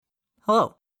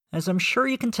Hello. As I'm sure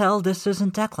you can tell, this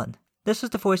isn't Declan. This is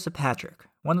the voice of Patrick,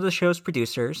 one of the show's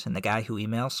producers and the guy who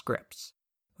emails scripts.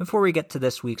 Before we get to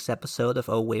this week's episode of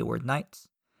Oh Wayward Nights,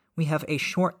 we have a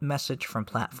short message from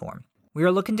Platform. We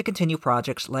are looking to continue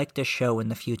projects like this show in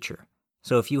the future.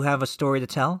 So if you have a story to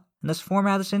tell, and this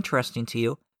format is interesting to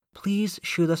you, please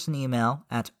shoot us an email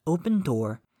at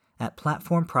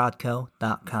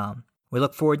opendoor@platformprodco.com. We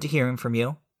look forward to hearing from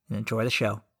you, and enjoy the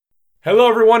show. Hello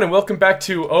everyone and welcome back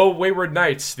to Oh Wayward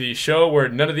Nights, the show where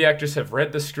none of the actors have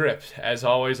read the script. As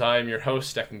always, I am your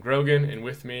host, Declan Grogan, and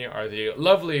with me are the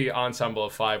lovely ensemble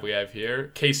of five we have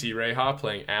here. Casey Reha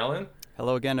playing Alan.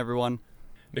 Hello again, everyone.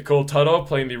 Nicole Tuttle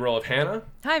playing the role of Hannah.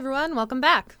 Hi everyone, welcome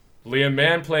back. Liam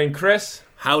Mann playing Chris.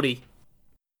 Howdy.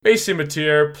 Macy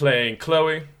Mateer playing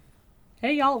Chloe.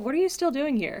 Hey y'all, what are you still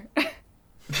doing here?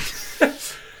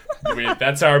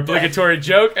 That's our obligatory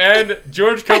joke. And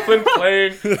George Copeland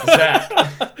playing Zach.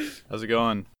 How's it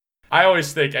going? I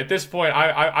always think at this point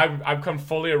I've come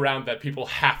fully around that people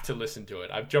have to listen to it.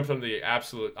 I've jumped on the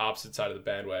absolute opposite side of the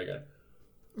bandwagon.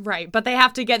 Right, but they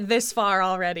have to get this far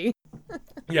already.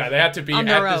 Yeah, they have to be on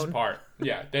at their this own part.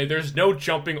 Yeah, there's no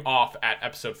jumping off at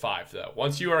episode 5 though.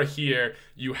 Once you are here,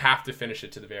 you have to finish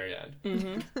it to the very end.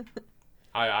 Mm-hmm.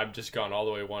 I've just gone all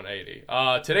the way 180.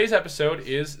 Today's episode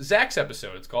is Zach's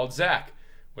episode. It's called Zach,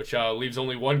 which leaves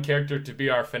only one character to be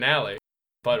our finale.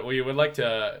 But we would like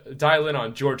to dial in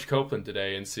on George Copeland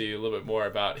today and see a little bit more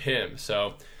about him.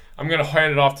 So I'm going to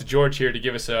hand it off to George here to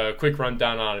give us a quick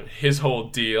rundown on his whole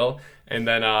deal, and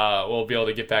then we'll be able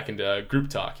to get back into group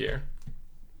talk here.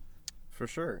 For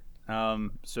sure.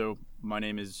 So my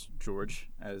name is George,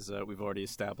 as we've already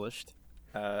established.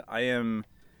 I am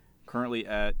currently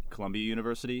at Columbia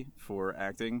University for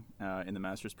acting in the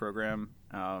master's program.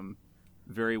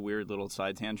 Very weird little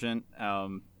side tangent.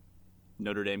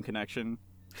 Notre Dame connection.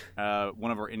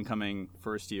 One of our incoming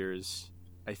first years,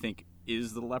 I think,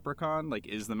 is the leprechaun,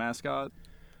 is the mascot.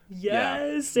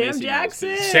 Yes, Sam Macy Jackson.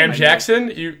 knows this. Sam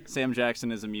Jackson? Sam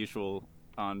Jackson is a mutual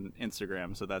on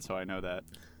Instagram, so that's how I know that.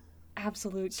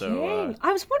 Absolute So, king.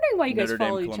 I was wondering why you guys Notre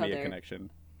follow Dame each Columbia other.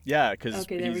 connection. Yeah, because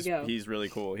go. he's really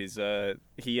cool. He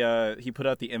put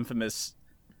out the infamous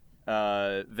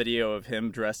video of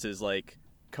him dressed as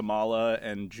Kamala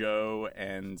and Joe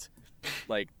and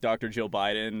Dr. Jill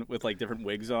Biden with different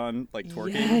wigs on,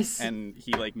 twerking. Yes. And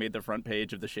he made the front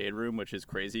page of the Shade Room, which is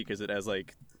crazy because it has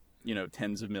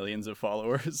tens of millions of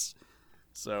followers.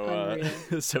 So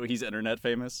so he's internet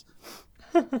famous.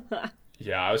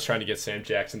 Yeah, I was trying to get Sam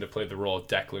Jackson to play the role of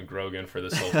Declan Grogan for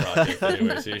this whole project.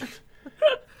 Anyways,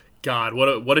 God,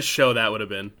 what a show that would have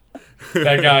been.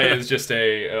 that guy is just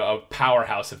a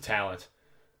powerhouse of talent.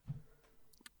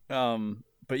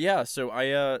 But yeah, so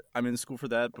I'm in school for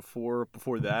that. Before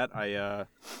that,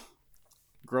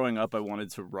 growing up, I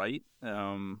wanted to write.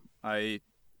 I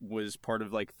was part of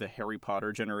the Harry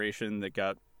Potter generation that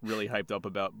got really hyped up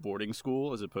about boarding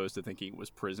school as opposed to thinking it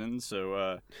was prison.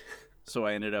 So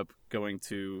I ended up going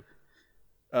to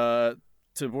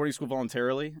boarding school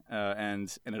voluntarily,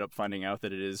 and ended up finding out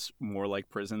that it is more like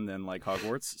prison than like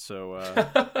Hogwarts. So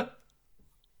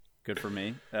good for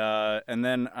me. And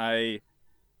then I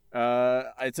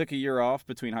took a year off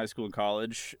between high school and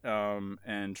college,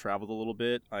 and traveled a little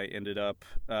bit. I ended up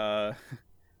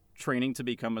training to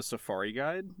become a safari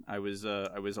guide. I was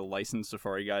a licensed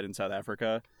safari guide in South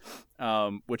Africa,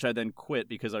 which I then quit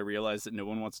because I realized that no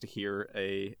one wants to hear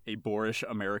a boorish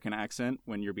American accent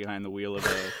when you're behind the wheel of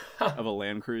a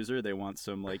Land Cruiser. They want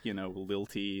some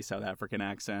lilty South African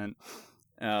accent.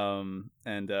 So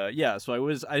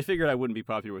I figured I wouldn't be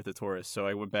popular with the tourists, so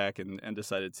I went back and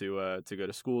decided to go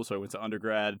to school. So I went to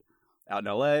undergrad out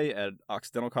in LA at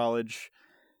Occidental College,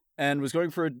 and was going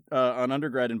for an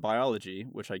undergrad in biology,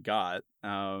 which I got.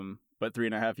 But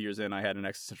 3.5 years in, I had an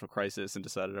existential crisis and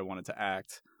decided I wanted to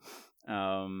act.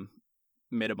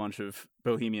 Made a bunch of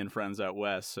bohemian friends out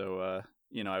west, so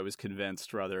I was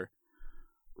convinced rather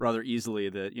easily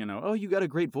that, oh, you got a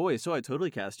great voice, so I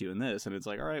totally cast you in this. And it's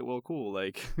all right, well, cool,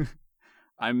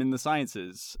 I'm in the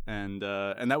sciences, and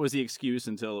that was the excuse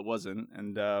until it wasn't.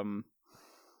 And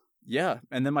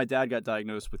and then my dad got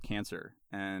diagnosed with cancer,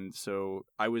 and so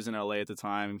I was in LA at the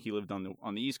time. He lived on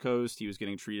the East Coast. He was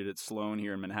getting treated at Sloan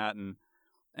here in Manhattan,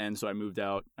 and so I moved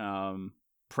out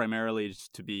primarily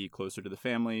just to be closer to the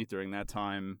family during that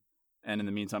time. And in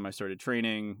the meantime, I started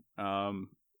training.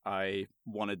 I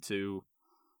wanted to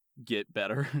get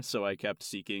better, so I kept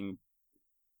seeking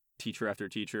teacher after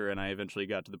teacher, and I eventually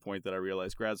got to the point that I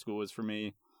realized grad school was for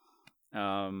me.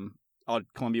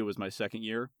 Columbia was my second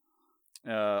year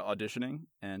auditioning,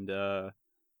 and I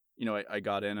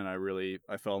got in, and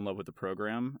I fell in love with the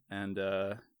program, and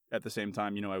at the same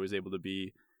time, I was able to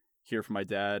be here for my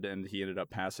dad, and he ended up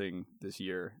passing this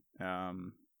year. That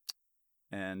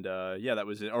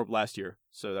was or last year,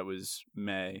 so that was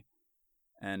May.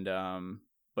 And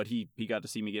but he got to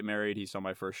see me get married. He saw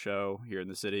my first show here in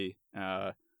the city,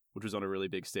 which was on a really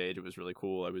big stage. It was really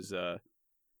cool.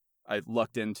 I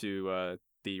lucked into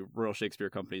the Royal Shakespeare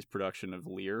Company's production of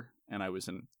Lear, and I was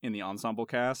in the ensemble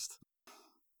cast.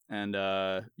 And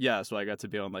so I got to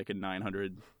be on like a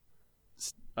 900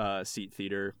 seat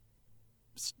theater,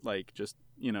 like just,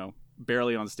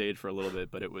 barely on stage for a little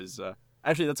bit, but it was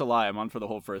actually, that's a lie. I'm on for the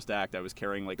whole first act. I was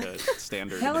carrying like a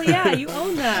standard. Hell yeah, you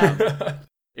own that.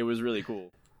 It was really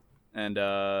cool. And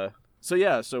so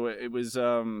it was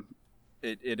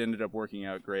it ended up working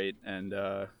out great, and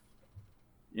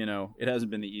it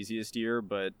hasn't been the easiest year,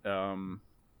 but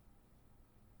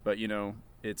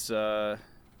it's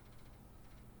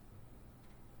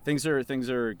things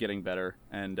are getting better,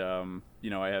 and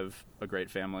I have a great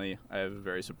family. I have a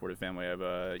very supportive family. I have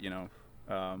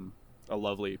a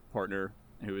lovely partner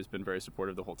who has been very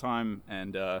supportive the whole time,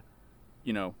 and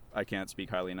I can't speak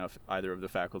highly enough either of the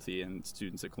faculty and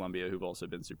students at Columbia who've also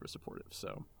been super supportive.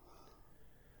 So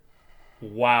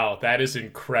wow, that is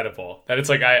incredible. That it's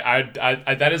like I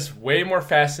that is way more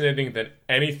fascinating than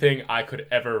anything I could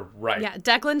ever write. Yeah,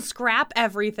 Declan, scrap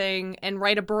everything and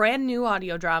write a brand new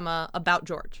audio drama about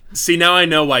George. See, now I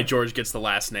know why George gets the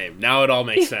last name. Now it all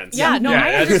makes sense. Yeah, no,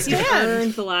 I understand.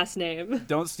 Earned the last name.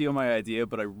 Don't steal my idea,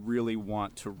 but I really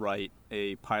want to write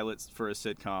a pilot for a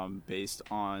sitcom based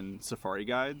on safari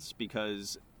guides,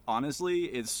 because honestly,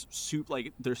 it's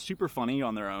they're super funny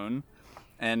on their own.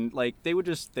 And like they were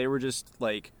just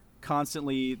like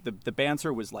constantly the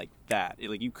banter was like that.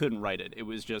 You couldn't write it. It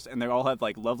was just, and they all had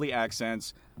like lovely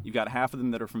accents. You've got half of them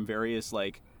that are from various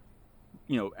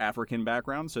African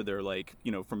backgrounds, so they're like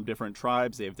from different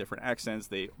tribes. They have different accents.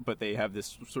 But they have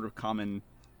this sort of common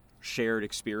shared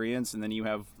experience. And then you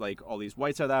have like all these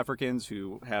white South Africans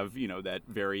who have that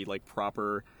very like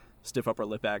proper stiff upper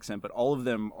lip accent. But all of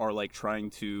them are like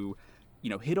trying to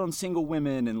hit on single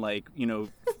women and like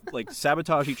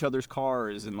sabotage each other's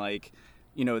cars. And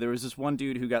there was this one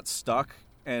dude who got stuck,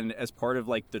 and as part of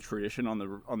like the tradition on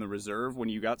the reserve, when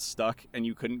you got stuck and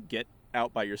you couldn't get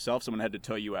out by yourself, someone had to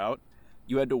tow you out.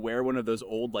 You had to wear one of those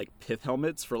old like pith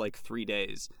helmets for like 3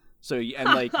 days. So, and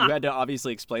like you had to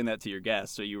obviously explain that to your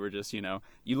guests. So you were just, you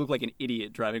look like an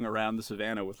idiot driving around the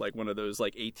savannah with like one of those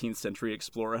like 18th century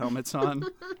explorer helmets on.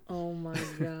 Oh my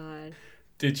god.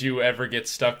 Did you ever get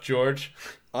stuck, George?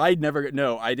 I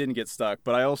didn't get stuck,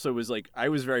 but I also was I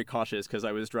was very cautious because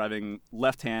I was driving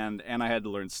left hand and I had to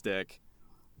learn stick,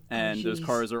 and those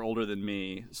cars are older than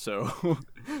me, so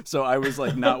I was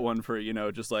like not one for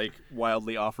just like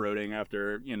wildly off-roading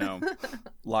after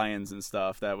lions and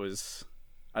stuff.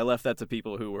 I left that to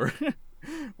people who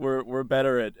were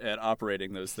better at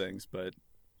operating those things, but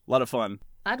a lot of fun.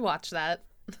 I'd watch that.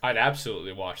 I'd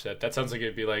absolutely watch that. That sounds like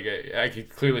it'd be like I could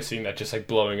clearly see that just like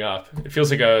blowing up. It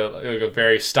feels like a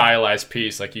very stylized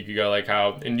piece. Like you could go like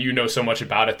how, and so much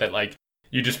about it that like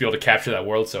you just be able to capture that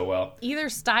world so well. Either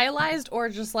stylized or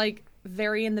just like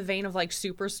very in the vein of like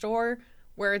Superstore,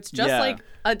 where it's just like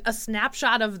a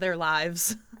snapshot of their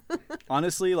lives.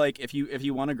 Honestly, like if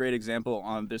you want a great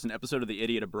example, there's an episode of The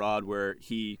Idiot Abroad where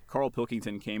Carl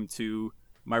Pilkington came to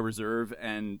my reserve,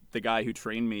 and the guy who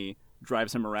trained me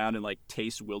drives him around and like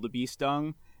tastes wildebeest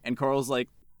dung, and Carl's like,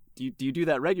 do you do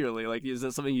that regularly? Like, is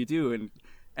that something you do?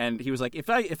 And he was like, if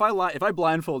I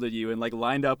blindfolded you and like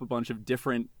lined up a bunch of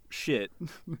different shit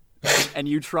and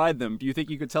you tried them, do you think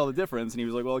you could tell the difference? And he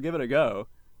was like, well, I'll give it a go.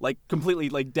 Like completely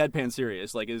like deadpan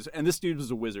serious. And this dude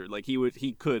was a wizard. Like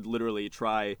he could literally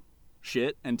try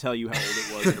shit and tell you how old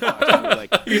it was in a box.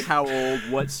 Like how old,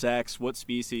 what sex, what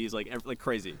species, like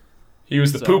crazy. He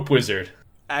was the poop wizard.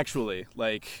 Actually,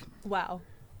 like... Wow.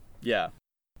 Yeah.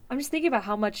 I'm just thinking about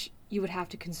how much you would have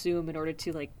to consume in order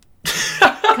to, like,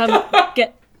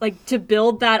 to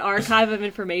build that archive of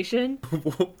information.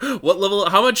 What level...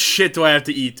 How much shit do I have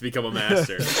to eat to become a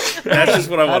master? That's just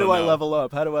what I want to know. How do I level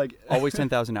up? How do I... Always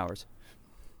 10,000 hours.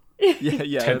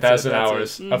 Yeah. 10,000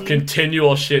 hours of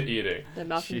continual shit eating. The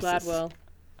Malcolm Gladwell.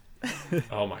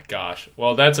 Oh my gosh.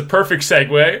 Well, that's a perfect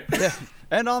segue. Yeah.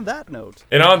 And on that note.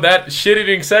 And on that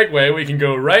shit-eating segue, we can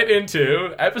go right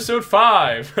into episode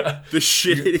 5. The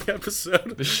shit-eating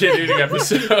episode. The shit-eating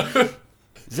episode.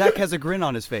 Zach has a grin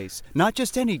on his face. Not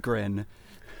just any grin.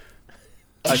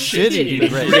 A shit-eating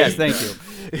grin. Yes, thank you.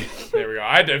 There we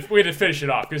go. We had to finish it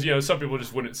off because, some people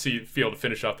just wouldn't feel to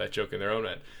finish off that joke in their own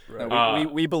head. Right.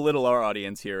 We belittle our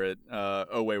audience here at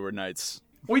Oh Wayward Nights.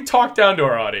 We talk down to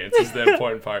our audience is the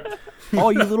important part. Oh,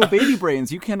 you little baby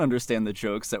brains, you can't understand the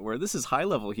jokes this is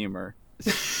high-level humor.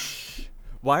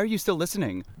 Why are you still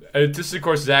listening? This is, of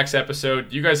course, Zach's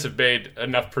episode. You guys have made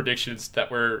enough predictions that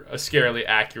were scarily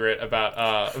accurate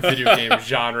about video game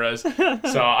genres.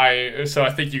 So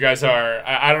I think you guys are.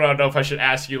 I don't know if I should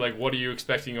ask you, like, what are you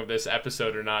expecting of this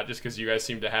episode or not, just because you guys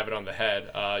seem to have it on the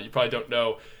head. You probably don't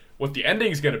know what the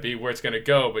ending is going to be, where it's going to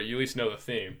go, but you at least know the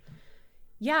theme.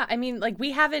 Yeah, I mean, like,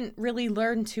 we haven't really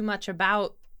learned too much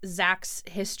about Zach's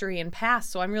history and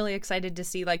past, so I'm really excited to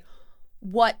see, like,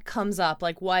 what comes up,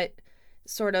 like, what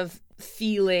sort of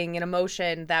feeling and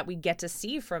emotion that we get to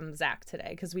see from Zach today,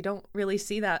 because we don't really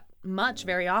see that much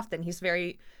very often. He's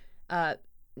very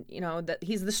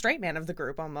he's the straight man of the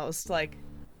group, almost, like,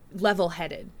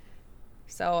 level-headed.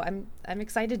 So I'm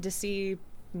excited to see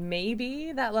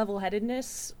maybe that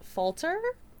level-headedness falter,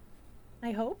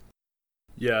 I hope.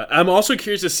 Yeah, I'm also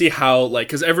curious to see how, like,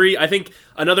 because I think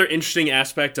another interesting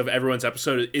aspect of everyone's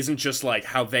episode isn't just, like,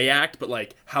 how they act, but,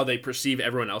 like, how they perceive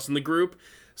everyone else in the group.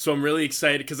 So I'm really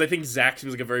excited because I think Zach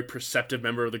seems like a very perceptive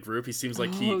member of the group. He seems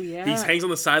like he hangs on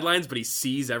the sidelines, but he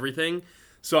sees everything.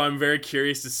 So I'm very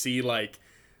curious to see, like,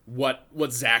 what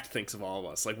Zach thinks of all of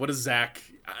us. Like, what does Zach,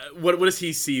 what does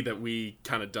he see that we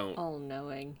kind of don't? All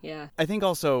knowing, yeah. I think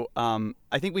also,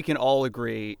 I think we can all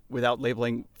agree, without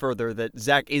labeling further, that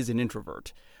Zach is an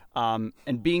introvert.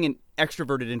 And being an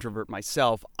extroverted introvert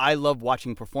myself, I love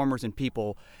watching performers and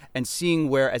people and seeing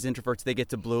where, as introverts, they get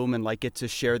to bloom and, like, get to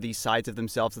share these sides of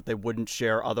themselves that they wouldn't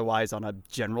share otherwise on a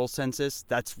general census.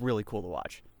 That's really cool to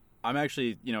watch. I'm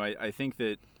actually, I think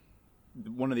that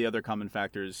one of the other common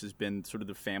factors has been sort of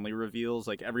the family reveals.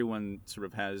 Like, everyone sort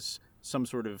of has some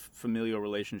sort of familial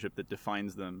relationship that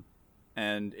defines them.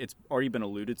 And it's already been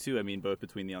alluded to, I mean, both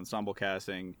between the ensemble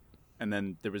casting and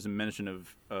then there was a mention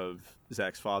of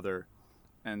Zach's father.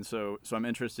 And so I'm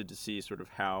interested to see sort of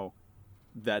how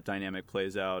that dynamic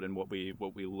plays out and what we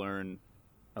learn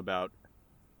about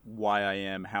why I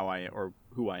am, or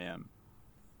who I am.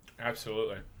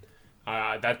 Absolutely.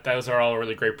 Those are all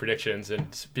really great predictions,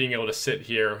 and being able to sit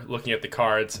here looking at the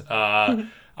cards,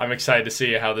 I'm excited to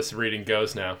see how this reading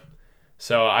goes now.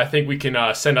 So I think we can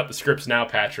send up the scripts now,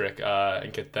 Patrick,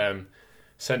 and get them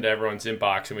sent to everyone's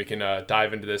inbox, and we can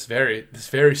dive into this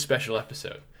very special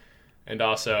episode, and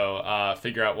also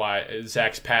figure out why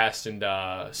Zach's past and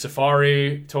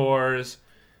safari tours.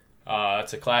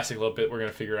 It's a classic little bit we're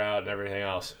gonna figure out, and everything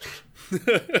else.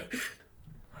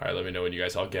 All right, let me know when you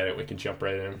guys all get it. We can jump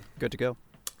right in. Good to go.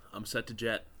 I'm set to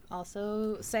jet.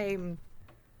 Also, same.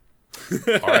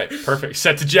 All right, perfect.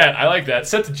 Set to jet. I like that.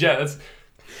 Set to jet. That's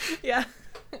Yeah.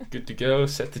 good to go.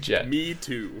 Set to jet. Me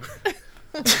too.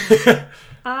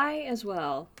 I as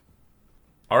well.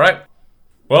 All right.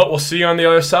 Well, we'll see you on the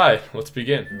other side. Let's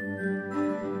begin.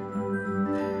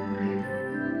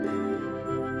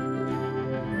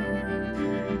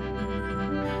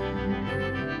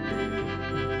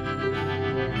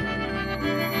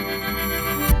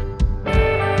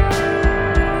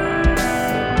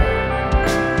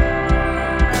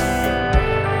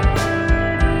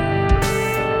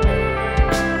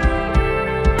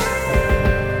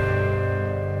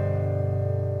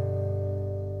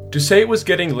 To say it was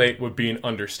getting late would be an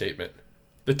understatement.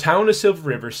 The town of Silver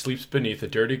River sleeps beneath a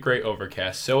dirty gray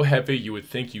overcast so heavy you would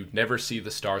think you'd never see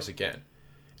the stars again.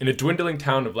 In a dwindling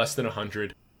town of less than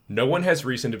 100, no one has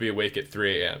reason to be awake at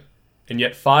 3 a.m., and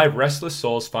yet 5 restless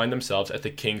souls find themselves at the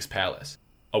King's Palace,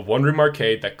 a one-room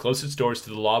arcade that closed its doors to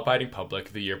the law-abiding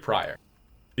public the year prior.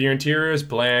 The interior is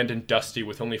bland and dusty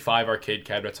with only 5 arcade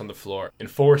cabinets on the floor and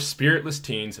 4 spiritless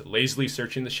teens lazily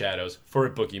searching the shadows for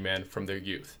a boogeyman from their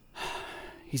youth.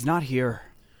 He's not here.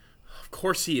 Of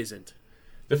course he isn't.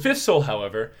 The 5th soul,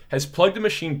 however, has plugged the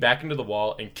machine back into the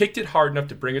wall and kicked it hard enough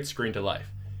to bring its screen to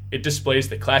life. It displays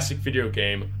the classic video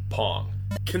game, Pong.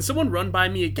 Can someone run by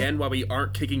me again while we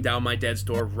aren't kicking down my dad's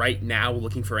door right now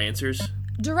looking for answers?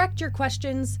 Direct your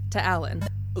questions to Alan.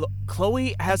 Look,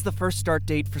 Chloe has the first start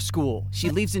date for school. She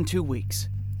leaves in 2 weeks.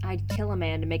 I'd kill a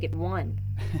man to make it 1.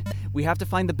 We have to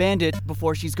find the bandit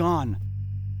before she's gone.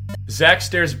 Zach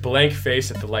stares blank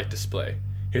face at the light display.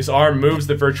 His arm moves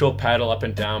the virtual paddle up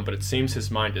and down, but it seems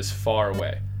his mind is far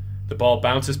away. The ball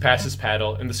bounces past his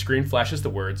paddle, and the screen flashes the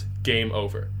words, "Game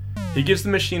over." He gives the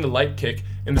machine a light kick,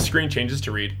 and the screen changes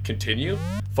to read, "Continue,"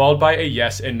 followed by a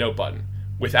yes and no button.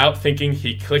 Without thinking,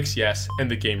 he clicks yes, and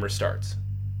the game restarts.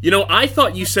 You know, I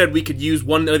thought you said we could use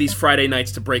one of these Friday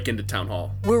nights to break into Town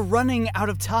Hall. We're running out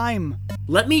of time.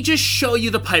 Let me just show you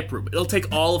the pipe room. It'll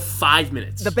take all of 5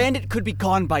 minutes. The bandit could be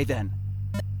gone by then.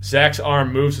 Zach's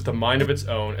arm moves with a mind of its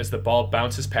own as the ball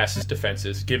bounces past his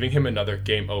defenses, giving him another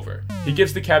game over. He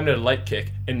gives the cabinet a light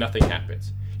kick, and nothing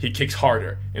happens. He kicks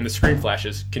harder, and the screen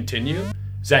flashes, "Continue."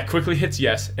 Zach quickly hits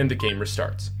yes, and the game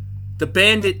restarts. The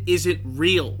bandit isn't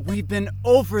real. We've been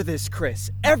over this, Chris.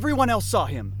 Everyone else saw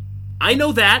him. I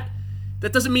know that.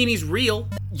 That doesn't mean he's real.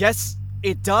 Yes,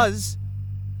 it does.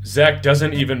 Zach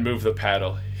doesn't even move the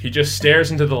paddle. He just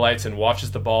stares into the lights and watches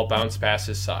the ball bounce past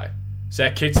his side.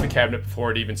 Zach kicks the cabinet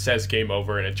before it even says game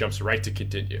over, and it jumps right to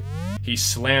continue. He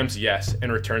slams yes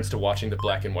and returns to watching the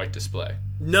black and white display.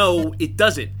 No, it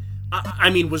doesn't.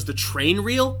 I mean, was the train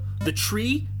real? The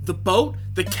tree? The boat?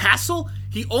 The castle?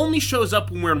 He only shows up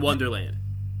when we're in Wonderland.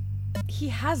 He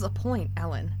has a point,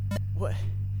 Ellen. What?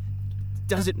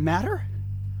 Does it matter?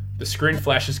 The screen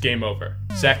flashes game over.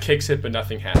 Zach kicks it, but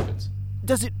nothing happens.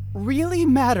 Does it really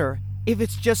matter if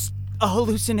it's just a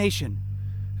hallucination?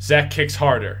 Zach kicks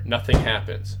harder. Nothing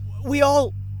happens. We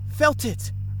all felt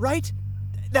it, right?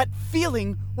 That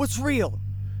feeling was real.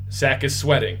 Zach is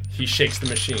sweating. He shakes the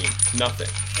machine. Nothing.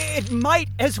 It might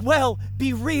as well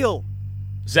be real.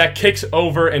 Zach kicks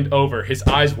over and over. His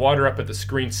eyes water up, but the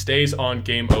screen stays on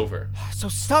game over. So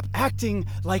stop acting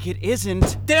like it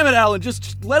isn't. Damn it, Alan,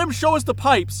 just let him show us the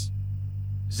pipes.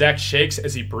 Zach shakes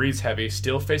as he breathes heavy,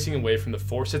 still facing away from the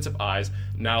 4 sets of eyes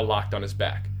now locked on his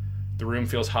back. The room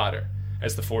feels hotter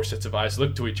as the 4 sets of eyes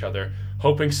look to each other,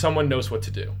 hoping someone knows what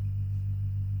to do.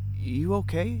 You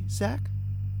okay, Zach?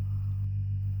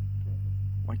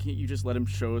 Why can't you just let him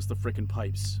show us the frickin'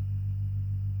 pipes?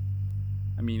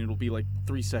 I mean, it'll be like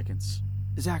 3 seconds.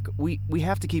 Zach, we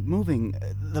have to keep moving.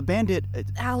 The bandit...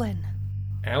 Alan.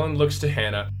 Alan looks to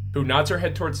Hannah, who nods her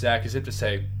head towards Zach as if to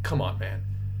say, "Come on, man."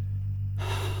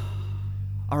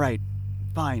 All right,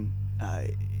 fine.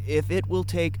 If it will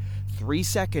take 3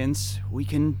 seconds, we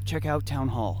can check out Town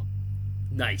Hall.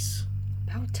 Nice.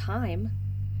 About time.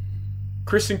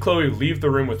 Chris and Chloe leave the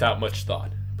room without much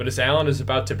thought, but as Alan is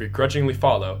about to begrudgingly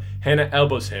follow, Hannah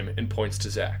elbows him and points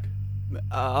to Zach.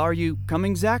 Are you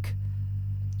coming, Zach?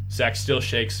 Zach still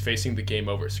shakes, facing the game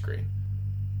over screen.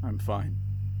 I'm fine.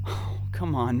 Oh,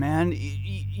 come on, man.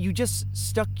 You just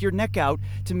stuck your neck out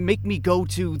to make me go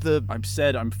to the... I've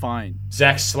said I'm fine.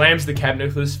 Zach slams the cabinet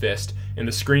with his fist, and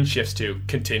the screen shifts to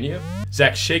continue.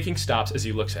 Zach's shaking stops as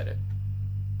he looks at it.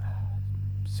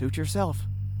 Suit yourself.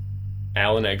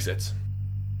 Alan exits.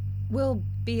 We'll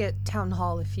be at Town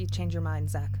Hall if you change your mind,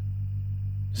 Zach.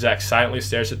 Zach silently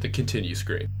stares at the continue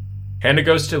screen. Hannah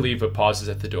goes to leave but pauses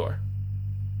at the door.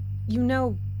 You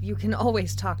know you can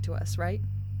always talk to us, right?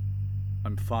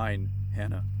 I'm fine,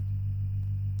 Hannah.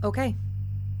 Okay.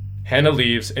 Hannah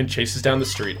leaves and chases down the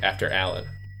street after Alan.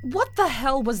 What the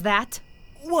hell was that?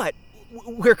 What?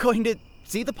 We're going to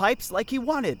see the pipes like he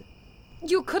wanted.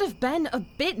 You could have been a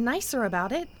bit nicer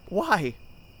about it. Why?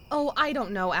 Oh, I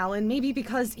don't know, Alan. Maybe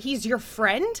because he's your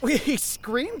friend? He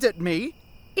screamed at me.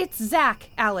 It's Zach,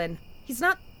 Alan. He's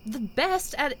not the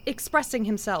best at expressing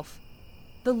himself.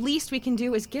 The least we can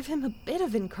do is give him a bit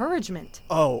of encouragement.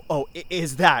 Oh,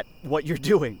 is that what you're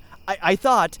doing? I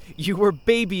thought you were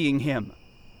babying him.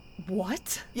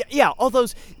 What? Yeah, all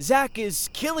those Zach is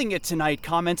killing it tonight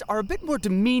comments are a bit more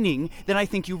demeaning than I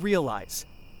think you realize.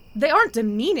 They aren't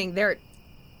demeaning,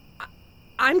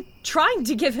 I'm trying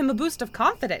to give him a boost of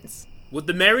confidence. Would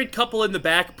the married couple in the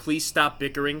back please stop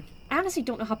bickering? I honestly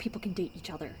don't know how people can date each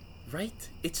other. Right?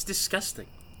 It's disgusting.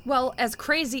 Well, as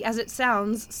crazy as it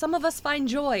sounds, some of us find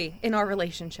joy in our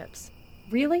relationships.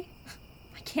 Really?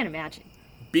 I can't imagine.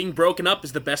 Being broken up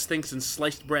is the best thing since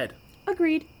sliced bread.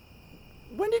 Agreed.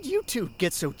 When did you two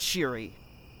get so cheery?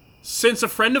 Since a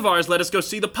friend of ours let us go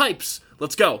see the pipes.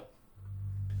 Let's go.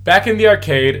 Back in the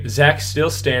arcade, Zach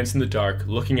still stands in the dark,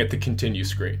 looking at the continue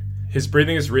screen. His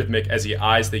breathing is rhythmic as he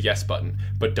eyes the yes button,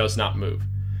 but does not move.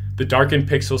 The darkened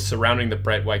pixels surrounding the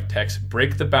bright white text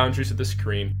break the boundaries of the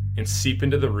screen and seep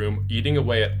into the room, eating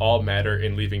away at all matter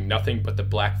and leaving nothing but the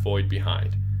black void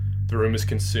behind. The room is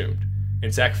consumed,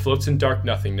 and Zach floats in dark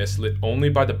nothingness lit only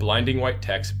by the blinding white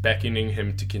text beckoning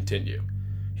him to continue.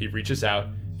 He reaches out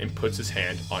and puts his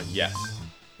hand on yes.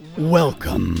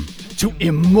 Welcome to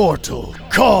Immortal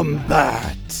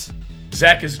Combat!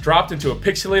 Zach is dropped into a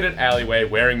pixelated alleyway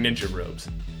wearing ninja robes.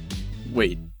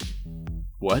 Wait.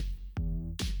 What?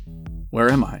 Where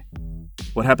am I?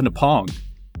 What happened to Pong?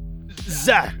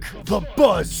 Zach the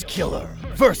Buzz Killer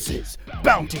versus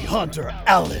Bounty Hunter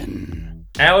Alan.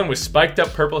 Alan with spiked up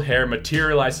purple hair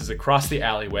materializes across the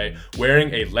alleyway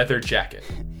wearing a leather jacket.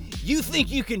 You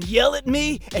think you can yell at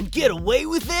me and get away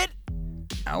with it?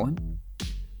 Alan?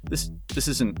 This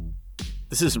isn't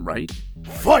right.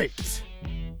 Fight!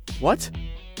 What?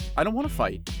 I don't want to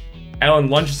fight. Alan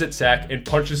lunges at Zach and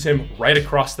punches him right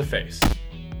across the face.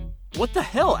 What the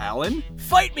hell, Alan?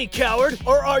 Fight me, coward,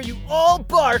 or are you all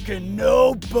bark and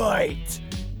no bite?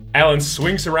 Alan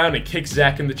swings around and kicks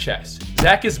Zach in the chest.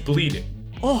 Zach is bleeding.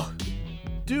 Oh,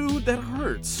 dude, that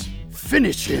hurts.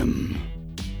 Finish him.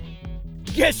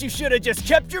 Guess you should have just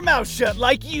kept your mouth shut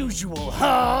like usual,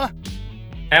 huh?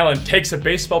 Alan takes a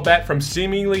baseball bat from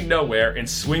seemingly nowhere and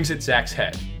swings at Zach's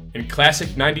head. In classic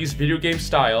 90s video game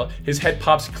style, his head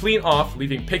pops clean off,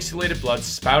 leaving pixelated blood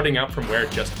spouting out from where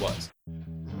it just was.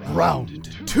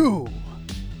 Round 2.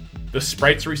 The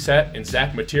sprites reset, and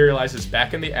Zach materializes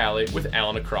back in the alley with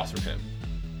Alan across from him.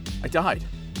 I died.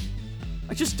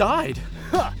 I just died.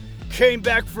 Huh. Came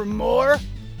back for more?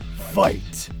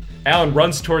 Fight. Alan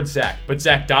runs towards Zach, but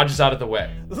Zach dodges out of the way.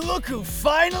 Look who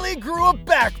finally grew a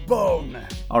backbone.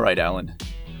 All right, Alan.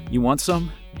 You want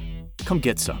some? Come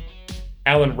get some.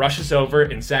 Alan rushes over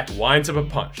and Zach winds up a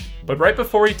punch, but right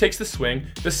before he takes the swing,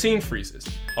 the scene freezes.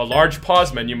 A large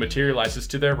pause menu materializes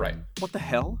to their right. What the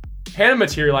hell? Hannah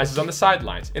materializes on the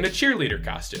sidelines in a cheerleader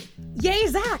costume. Yay,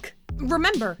 Zach!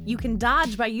 Remember, you can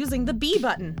dodge by using the B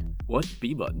button. What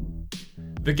B button?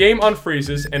 The game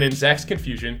unfreezes, and in Zach's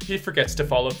confusion, he forgets to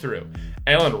follow through.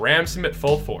 Alan rams him at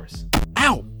full force.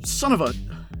 Ow! Son of a...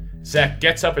 Zach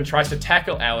gets up and tries to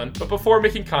tackle Alan, but before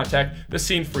making contact, the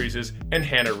scene freezes and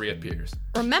Hannah reappears.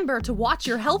 Remember to watch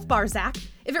your health bar, Zach.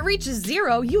 If it reaches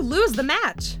 0, you lose the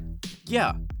match.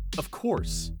 Yeah, of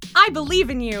course. I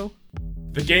believe in you.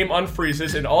 The game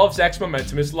unfreezes and all of Zach's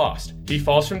momentum is lost. He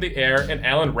falls from the air and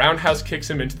Alan roundhouse kicks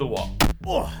him into the wall.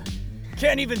 Oh,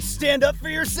 can't even stand up for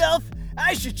yourself?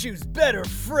 I should choose better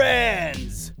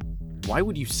friends. Why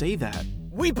would you say that?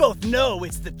 We both know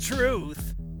it's the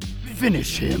truth.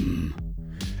 Finish him.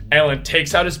 Alan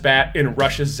takes out his bat and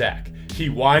rushes Zach. He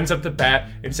winds up the bat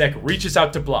and Zach reaches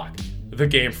out to block. The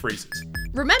game freezes.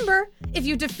 Remember, if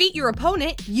you defeat your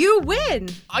opponent, you win.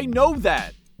 I know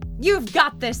that. You've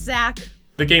got this, Zach.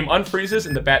 The game unfreezes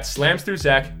and the bat slams through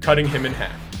Zach, cutting him in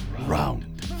half.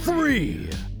 Round 3.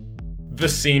 The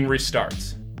scene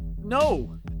restarts.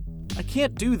 No. I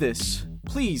can't do this.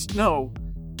 Please, no.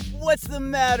 What's the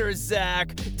matter,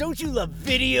 Zach? Don't you love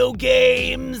video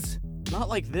games? Not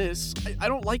like this. I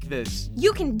don't like this.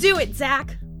 You can do it,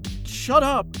 Zach. Shut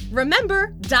up.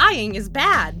 Remember, dying is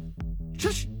bad.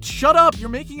 Just shut up. You're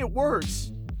making it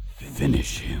worse.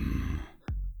 Finish him.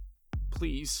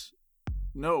 Please.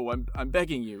 No, I'm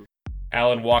begging you.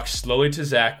 Alan walks slowly to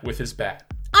Zach with his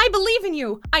bat. I believe in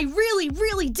you. I really,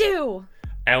 really do.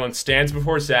 Alan stands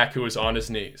before Zach, who is on his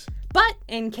knees. But,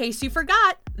 in case you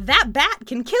forgot, that bat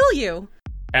can kill you.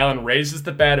 Alan raises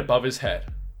the bat above his head.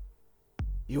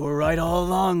 You were right all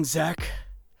along, Zach.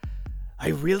 I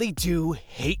really do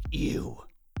hate you.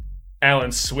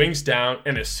 Alan swings down,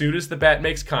 and as soon as the bat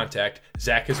makes contact,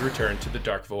 Zach is returned to the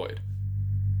dark void.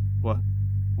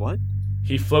 What?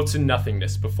 He floats in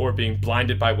nothingness before being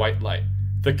blinded by white light.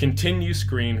 The continue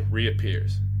screen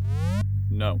reappears.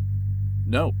 No,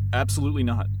 absolutely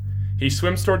not. He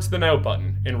swims towards the no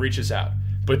button and reaches out,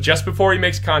 but just before he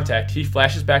makes contact, he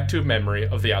flashes back to a memory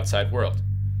of the outside world.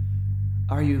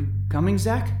 Are you coming,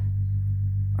 Zach?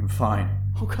 I'm fine.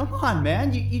 Oh, come on,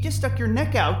 man. You just stuck your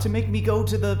neck out to make me go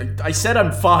to the... I said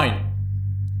I'm fine.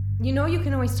 You know you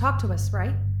can always talk to us,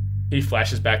 right? He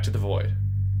flashes back to the void.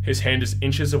 His hand is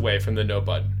inches away from the no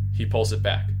button. He pulls it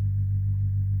back.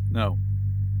 No.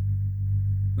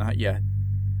 Not yet.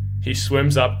 He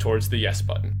swims up towards the yes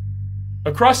button.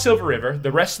 Across Silver River,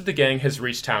 the rest of the gang has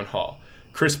reached Town Hall.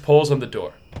 Chris pulls on the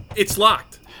door. It's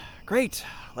locked. Great.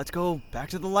 Let's go back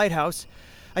to the lighthouse.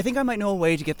 I think I might know a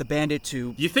way to get the bandit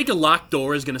to... You think a locked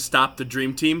door is going to stop the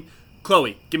Dream Team?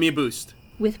 Chloe, give me a boost.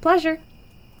 With pleasure.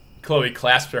 Chloe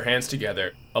clasps her hands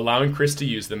together, allowing Chris to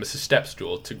use them as a step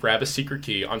stool to grab a secret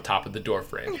key on top of the door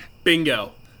frame.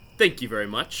 Bingo. Thank you very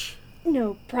much.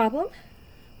 No problem.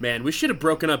 Man, we should have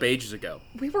broken up ages ago.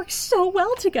 We work so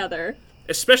well together.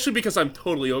 Especially because I'm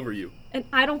totally over you. And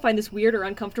I don't find this weird or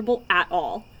uncomfortable at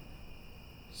all.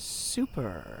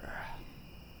 Super.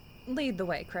 Lead the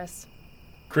way, Chris.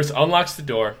 Chris unlocks the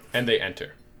door, and they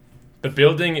enter. The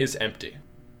building is empty.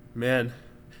 Man.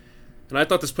 And I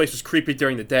thought this place was creepy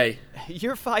during the day.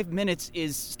 Your 5 minutes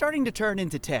is starting to turn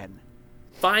into 10.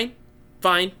 Fine.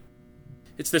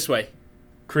 It's this way.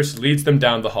 Chris leads them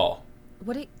down the hall.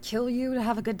 Would it kill you to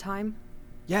have a good time?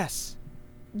 Yes.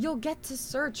 You'll get to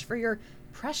search for your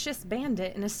precious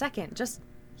bandit in a second. Just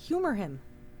humor him.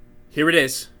 Here it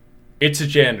is. It's a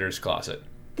janitor's closet.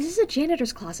 This is a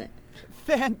janitor's closet.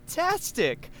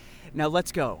 Fantastic. Now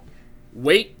let's go.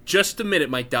 Wait just a minute,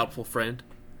 my doubtful friend.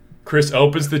 Chris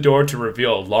opens the door to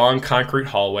reveal a long concrete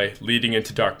hallway leading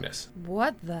into darkness.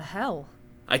 What the hell?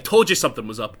 I told you something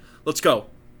was up. Let's go.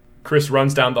 Chris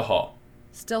runs down the hall.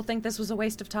 Still think this was a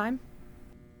waste of time?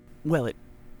 Well, it's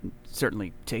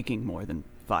certainly taking more than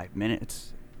 5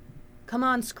 minutes. Come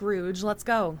on, Scrooge, let's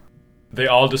go. They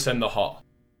all descend the hall.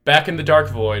 Back in the dark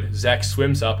void, Zach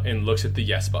swims up and looks at the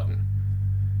yes button.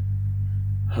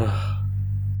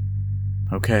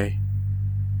 Okay.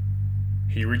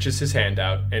 He reaches his hand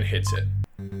out and hits it.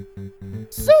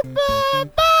 Super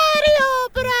Mario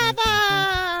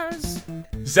Brothers!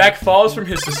 Zack falls from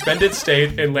his suspended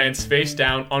state and lands face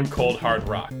down on cold hard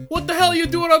rock. What the hell are you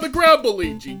doing on the ground,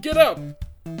 Luigi? Get up!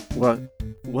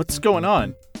 What's going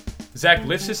on? Zack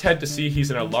lifts his head to see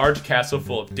he's in a large castle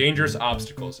full of dangerous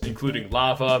obstacles, including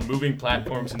lava, moving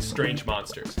platforms, and strange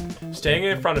monsters. Standing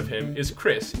in front of him is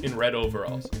Chris in red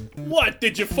overalls. What,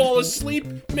 did you fall asleep?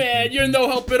 Man, you're no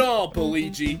help at all,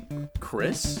 Luigi.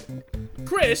 Chris?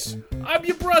 Chris, I'm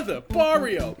your brother,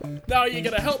 Mario. Now you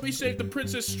gonna help me save the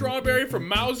Princess Strawberry from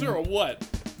Mauser or what?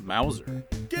 Mauser.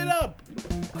 Get up!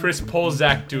 Chris pulls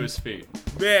Zack to his feet.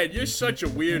 Man, you're such a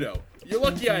weirdo. You're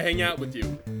lucky I hang out with you.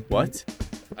 What?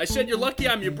 I said you're lucky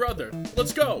I'm your brother.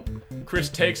 Let's go. Chris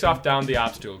takes off down the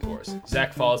obstacle course.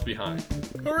 Zack falls behind.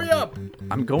 Hurry up.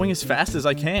 I'm going as fast as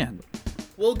I can.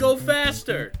 We'll go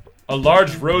faster. A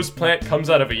large rose plant comes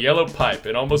out of a yellow pipe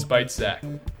and almost bites Zack.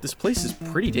 This place is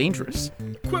pretty dangerous.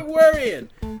 Quit worrying.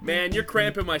 Man, you're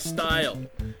cramping my style.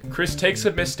 Chris takes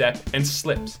a misstep and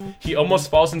slips. He almost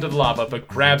falls into the lava but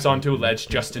grabs onto a ledge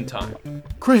just in time.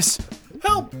 Chris!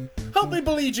 Help! Help me,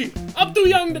 Luigi! I'm too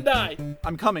young to die!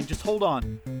 I'm coming, just hold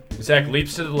on. Zack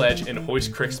leaps to the ledge and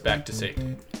hoists Chris back to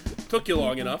safety. Took you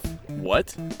long enough.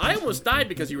 What? I almost died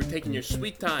because you were taking your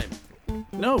sweet time.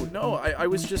 No, I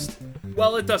was just...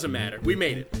 Well, it doesn't matter. We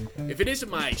made it. If it isn't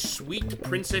my sweet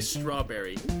Princess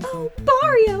Strawberry. Oh,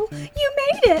 Mario, you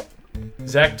made it!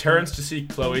 Zack turns to see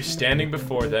Chloe standing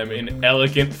before them in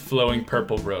elegant, flowing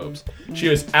purple robes. She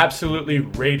is absolutely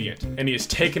radiant, and he is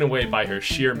taken away by her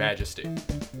sheer majesty.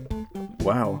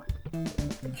 Wow.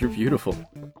 You're beautiful.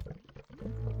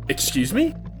 Excuse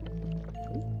me?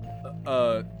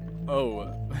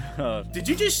 Did Did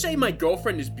you just say my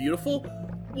girlfriend is beautiful?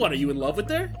 What, are you in love with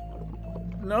her?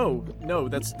 No,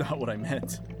 that's not what I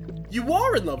meant. You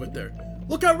are in love with her.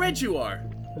 Look how red you are.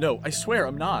 No, I swear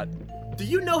I'm not. Do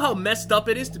you know how messed up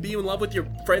it is to be in love with your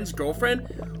friend's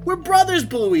girlfriend? We're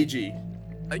brothers, Luigi.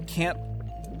 I can't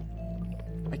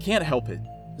help it.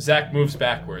 Zack moves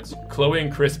backwards. Chloe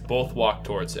and Chris both walk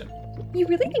towards him. You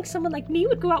really think someone like me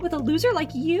would go out with a loser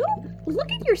like you?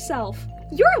 Look at yourself.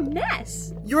 You're a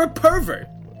mess. You're a pervert.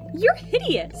 You're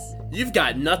hideous. You've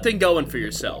got nothing going for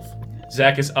yourself.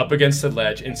 Zack is up against the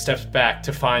ledge and steps back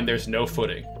to find there's no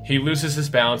footing. He loses his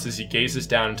balance as he gazes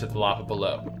down into the lava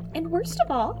below. And worst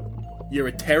of all, You're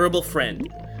a terrible friend.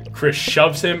 Chris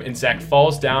shoves him and Zack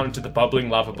falls down into the bubbling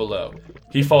lava below.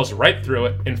 He falls right through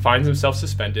it and finds himself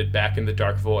suspended back in the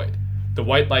dark void. The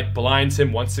white light blinds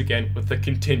him once again with the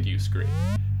continue screen.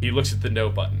 He looks at the no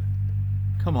button.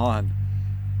 Come on.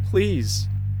 Please.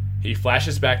 He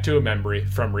flashes back to a memory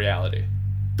from reality.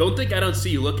 Don't think I don't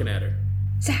see you looking at her.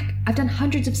 Zack, I've done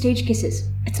hundreds of stage kisses.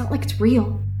 It's not like it's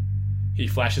real. He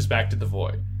flashes back to the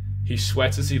void. He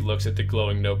sweats as he looks at the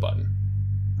glowing no button.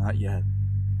 Not yet.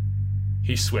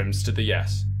 He swims to the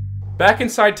yes. Back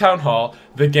inside Town Hall,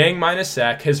 the gang minus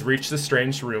Zack has reached the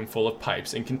strange room full of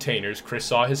pipes and containers Chris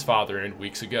saw his father in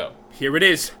weeks ago. Here it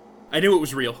is. I knew it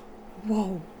was real.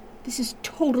 whoa, this is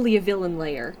totally a villain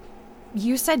lair.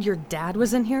 You said your dad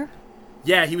was in here?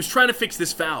 Yeah, he was trying to fix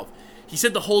this valve. He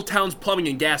said the whole town's plumbing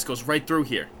and gas goes right through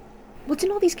here. What's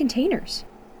in all these containers?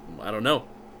 I don't know.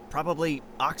 Probably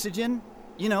oxygen?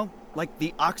 You know, like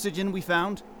the oxygen we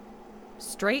found?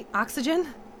 Straight oxygen?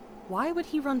 Why would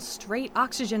he run straight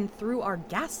oxygen through our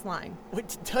gas line?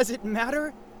 What, does it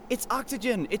matter? It's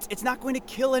oxygen. It's not going to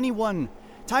kill anyone.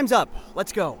 Time's up.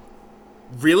 Let's go.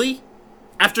 Really?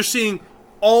 After seeing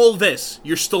all this,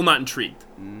 you're still not intrigued?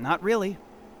 Not really.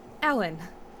 Ellen,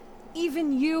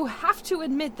 even you have to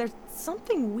admit there's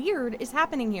something weird is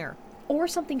happening here. Or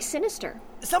something sinister.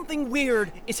 Something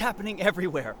weird is happening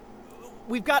everywhere.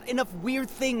 We've got enough weird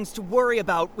things to worry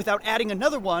about without adding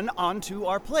another one onto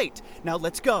our plate. Now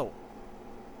let's go.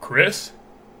 Chris?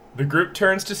 The group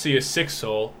turns to see a sick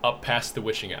soul up past the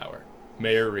wishing hour.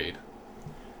 Mayor Reed.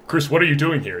 Chris, what are you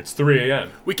doing here? It's 3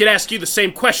 a.m. We could ask you the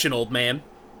same question, old man.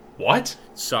 What?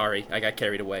 Sorry, I got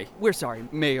carried away. We're sorry,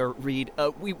 Mayor Reed.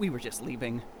 We were just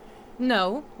leaving.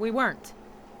 No, we weren't.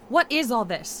 What is all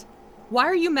this? Why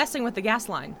are you messing with the gas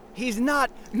line? He's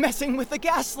not messing with the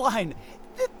gas line.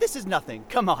 This is nothing.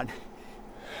 Come on.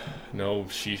 No,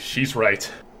 she's right.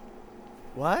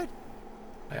 What?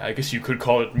 I guess you could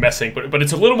call it messing, but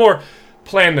it's a little more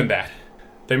planned than that.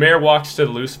 The mayor walked to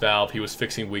the loose valve he was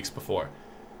fixing weeks before.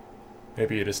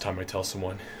 Maybe it is time I tell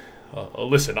someone.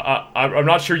 Listen, I'm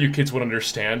not sure you kids would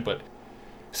understand, but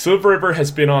Silver River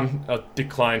has been on a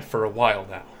decline for a while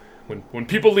now. When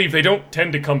people leave, they don't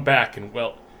tend to come back, and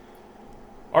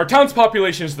our town's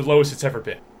population is the lowest it's ever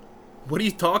been. What are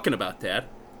you talking about, Dad?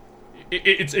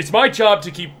 It's my job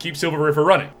to keep Silver River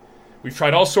running. We've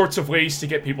tried all sorts of ways to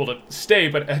get people to stay,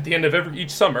 but at the end of each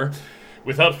summer,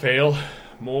 without fail,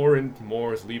 more and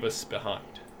more leave us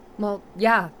behind. Well,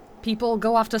 yeah, people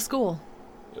go off to school.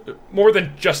 More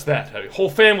than just that. Whole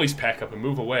families pack up and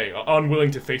move away,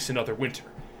 unwilling to face another winter.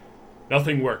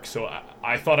 Nothing works, so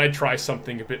I thought I'd try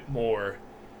something a bit more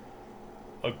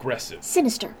aggressive.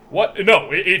 Sinister. What? No,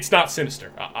 it's not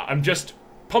sinister. I'm just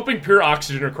pumping pure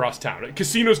oxygen across town.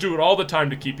 Casinos do it all the time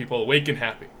to keep people awake and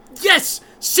happy. Yes!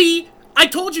 See? I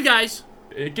told you guys!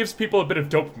 It gives people a bit of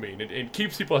dopamine and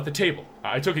keeps people at the table.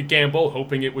 I took a gamble,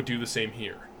 hoping it would do the same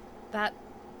here. That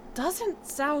doesn't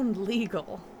sound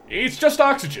legal. It's just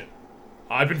oxygen.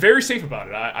 I've been very safe about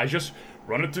it. I just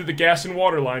run it through the gas and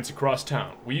water lines across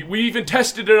town. We even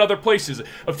tested it at other places,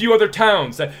 a few other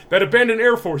towns, that abandoned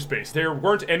Air Force Base. There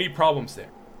weren't any problems there.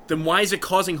 Then why is it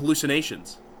causing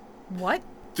hallucinations? What?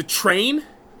 The train?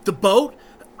 The boat?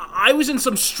 I was in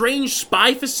some strange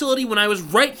spy facility when I was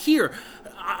right here.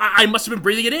 I must have been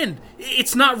breathing it in.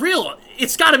 It's not real.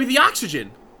 It's gotta be the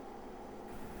oxygen.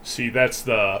 See, that's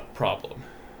the problem.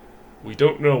 We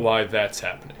don't know why that's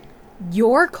happening.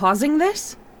 You're causing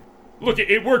this? Look,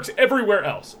 it works everywhere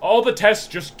else. All the tests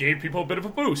just gave people a bit of a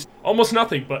boost. Almost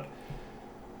nothing, but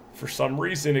for some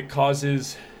reason it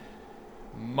causes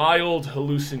mild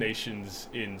hallucinations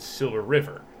in Silver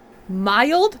River.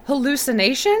 Mild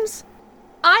hallucinations?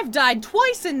 I've died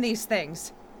twice in these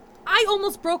things. I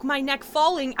almost broke my neck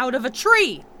falling out of a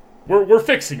tree. We're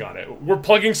fixing on it. We're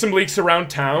plugging some leaks around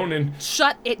town and...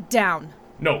 Shut it down.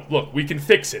 No, look, we can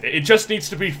fix it. It just needs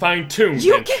to be fine-tuned.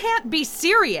 You can't be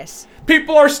serious.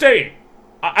 People are staying.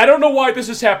 I don't know why this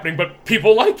is happening, but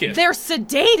people like it. They're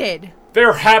sedated.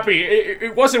 They're happy.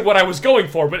 It wasn't what I was going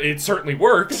for, but it certainly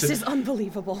works. This is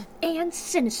unbelievable. And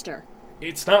sinister.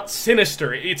 It's not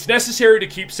sinister. It's necessary to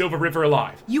keep Silver River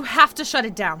alive. You have to shut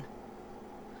it down.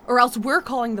 Or else we're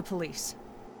calling the police.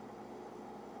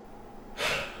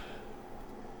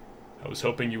 I was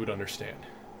hoping you would understand.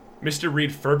 Mr.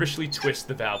 Reed feverishly twists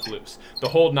the valve loose. The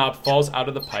whole knob falls out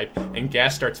of the pipe, and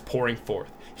gas starts pouring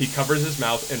forth. He covers his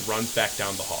mouth and runs back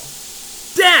down the hall.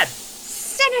 Dad!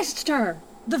 Sinister!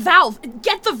 The valve!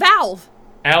 Get the valve!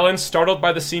 Alan, startled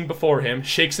by the scene before him,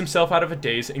 shakes himself out of a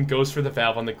daze and goes for the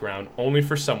valve on the ground, only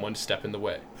for someone to step in the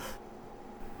way.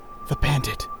 The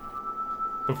bandit.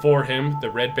 Before him, the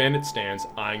red bandit stands,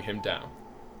 eyeing him down.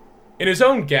 In his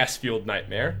own gas-fueled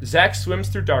nightmare, Zack swims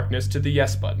through darkness to the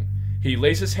yes button. He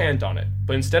lays his hand on it,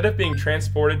 but instead of being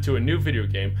transported to a new video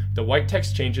game, the white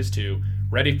text changes to,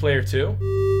 Ready Player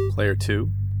 2? Player 2?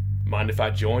 Mind if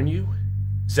I join you?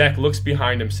 Zack looks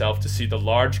behind himself to see the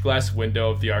large glass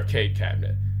window of the arcade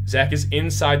cabinet. Zack is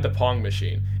inside the Pong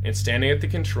machine, and standing at the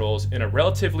controls in a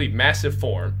relatively massive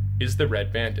form is the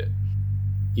Red Bandit.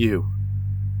 You.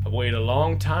 I've waited a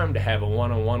long time to have a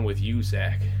one-on-one with you,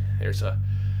 Zack. There's a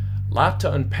lot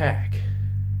to unpack.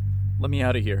 Let me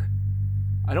out of here.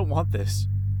 I don't want this.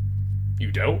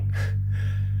 You don't?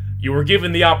 You were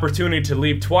given the opportunity to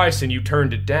leave twice and you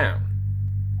turned it down.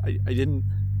 I didn't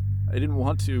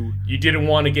want to. You didn't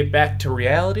want to get back to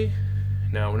reality?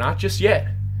 No, not just yet.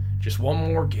 Just one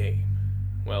more game.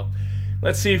 Well,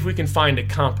 let's see if we can find a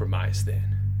compromise then.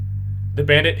 The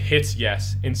bandit hits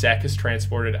yes, and Zack is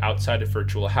transported outside a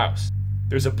virtual house.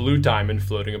 There's a blue diamond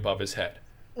floating above his head.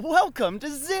 Welcome to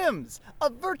Zims, a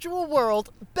virtual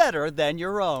world better than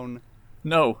your own.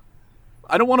 No.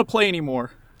 I don't want to play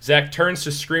anymore. Zack turns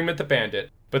to scream at the bandit,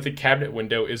 but the cabinet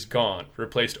window is gone,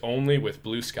 replaced only with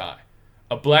blue sky.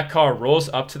 A black car rolls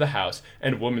up to the house,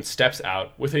 and a woman steps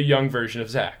out with a young version of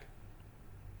Zack.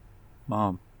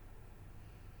 Mom.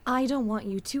 I don't want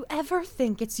you to ever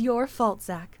think it's your fault,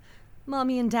 Zack.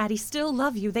 Mommy and Daddy still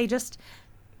love you. They just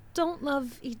don't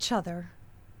love each other.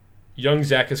 Young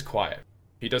Zack is quiet.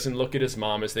 He doesn't look at his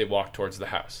mom as they walk towards the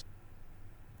house.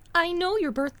 I know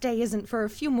your birthday isn't for a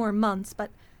few more months,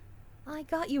 but I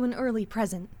got you an early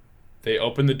present. They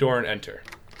open the door and enter.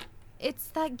 It's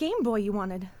that Game Boy you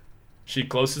wanted. She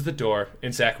closes the door,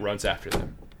 and Zack runs after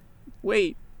them.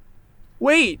 Wait.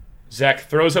 Wait! Zack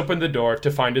throws open the door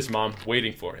to find his mom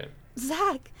waiting for him.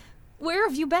 Zack, where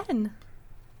have you been?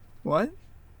 What?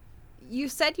 You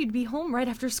said you'd be home right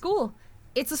after school.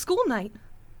 It's a school night.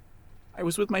 I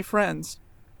was with my friends.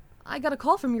 I got a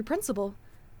call from your principal.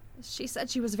 She said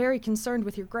she was very concerned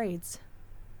with your grades.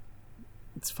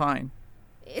 It's fine.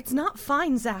 It's not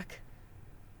fine, Zack.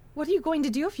 What are you going to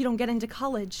do if you don't get into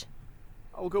college?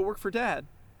 I'll go work for Dad.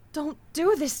 Don't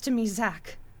do this to me,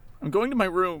 Zack. I'm going to my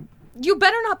room. You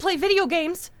better not play video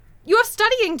games. You have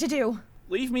studying to do.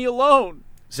 Leave me alone.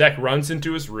 Zack runs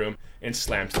into his room and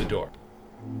slams the door.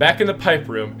 Back in the pipe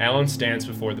room, Alan stands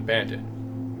before the bandit.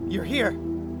 You're here.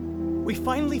 We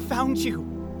finally found you.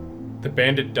 The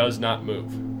bandit does not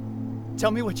move.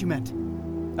 Tell me what you meant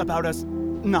about us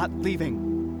not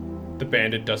leaving. The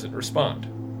bandit doesn't respond.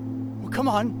 Well, come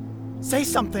on, say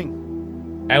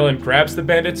something. Alan grabs the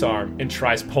bandit's arm and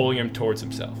tries pulling him towards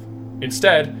himself.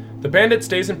 Instead, the bandit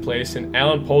stays in place and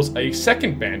Alan pulls a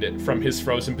second bandit from his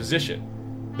frozen position.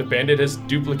 The bandit has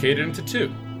duplicated into two.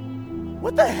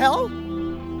 What the hell?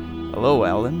 Hello,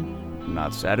 Alan.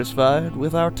 Not satisfied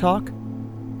with our talk?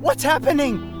 What's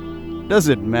happening? Does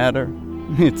it matter?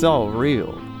 It's all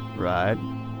real, right?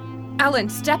 Alan,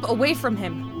 step away from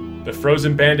him. The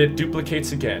frozen bandit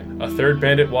duplicates again. A third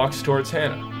bandit walks towards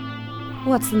Hannah.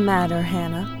 What's the matter,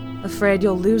 Hannah? Afraid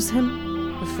you'll lose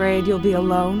him? Afraid you'll be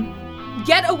alone?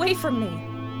 Get away from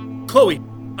me! Chloe,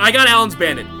 I got Alan's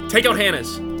bandit. Take out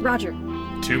Hannah's. Roger.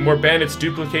 Two more bandits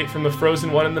duplicate from the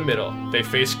frozen one in the middle. They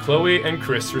face Chloe and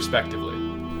Chris respectively.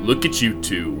 Look at you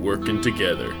two working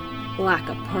together. Like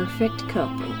a perfect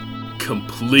couple.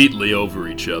 Completely over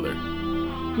each other.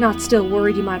 Not still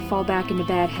worried you might fall back into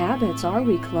bad habits, are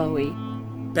we, Chloe?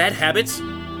 Bad habits?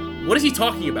 What is he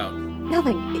talking about?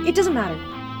 Nothing. It doesn't matter.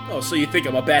 Oh, so you think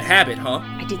I'm a bad habit, huh?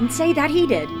 I didn't say that, he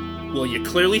did. Well, you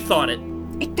clearly thought it.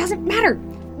 It doesn't matter.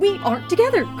 We aren't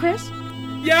together, Chris.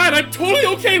 Yeah, and I'm totally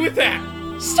okay with that.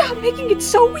 Stop making it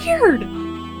so weird.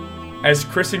 As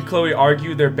Chris and Chloe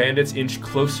argue, their bandits inch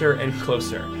closer and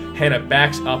closer. Hannah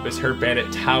backs up as her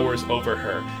bandit towers over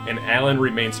her, and Alan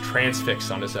remains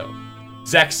transfixed on his own.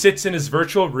 Zach sits in his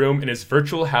virtual room in his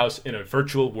virtual house in a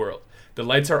virtual world. The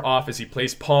lights are off as he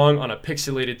plays Pong on a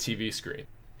pixelated TV screen.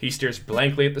 He stares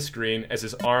blankly at the screen as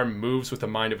his arm moves with a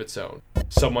mind of its own.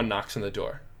 Someone knocks on the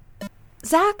door.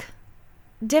 Zach,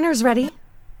 dinner's ready.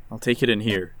 I'll take it in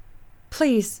here.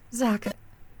 Please, Zach,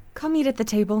 come eat at the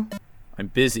table. I'm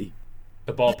busy.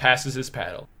 The ball passes his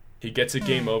paddle. He gets a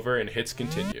game over and hits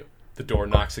continue. The door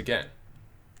knocks again.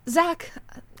 Zach,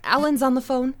 Alan's on the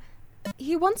phone.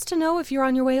 He wants to know if you're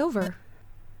on your way over.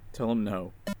 Tell him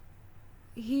no.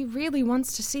 He really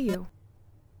wants to see you.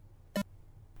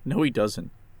 No, he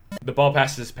doesn't. The ball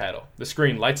passes his paddle. The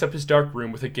screen lights up his dark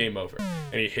room with a game over,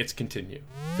 and he hits continue.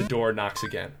 The door knocks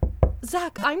again.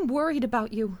 Zach, I'm worried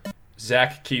about you.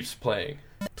 Zach keeps playing.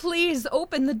 Please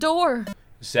open the door.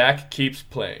 Zach keeps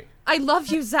playing. I love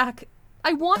you, Zach.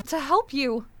 I want to help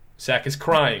you. Zach is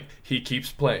crying. He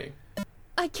keeps playing.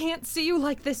 I can't see you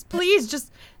like this. Please,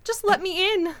 just let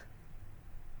me in.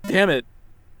 Damn it.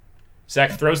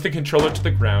 Zach throws the controller to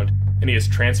the ground, and he is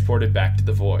transported back to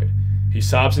the void. He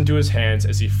sobs into his hands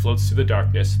as he floats through the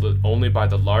darkness, lit only by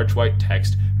the large white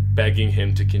text begging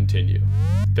him to continue.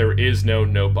 There is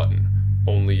no button,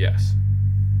 only yes.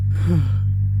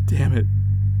 Damn it.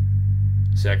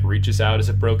 Zach reaches out as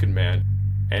a broken man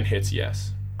and hits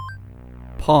yes.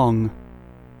 Pong.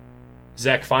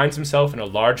 Zach finds himself in a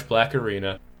large black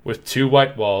arena with 2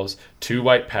 white walls, 2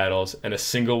 white paddles, and a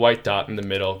single white dot in the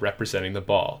middle representing the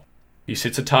ball. He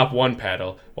sits atop one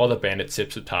paddle while the bandit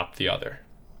sits atop the other.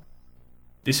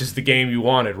 This is the game you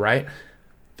wanted, right?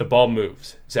 The ball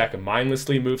moves. Zach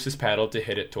mindlessly moves his paddle to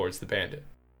hit it towards the bandit.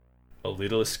 A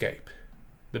little escape.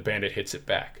 The bandit hits it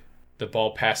back. The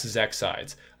ball passes Zach's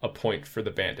sides, a point for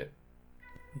the bandit.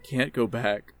 I can't go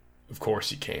back. Of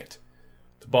course you can't.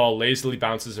 The ball lazily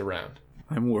bounces around.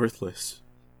 I'm worthless.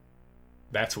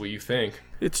 That's what you think.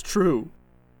 It's true.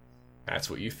 That's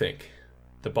what you think.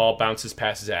 The ball bounces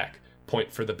past Zach,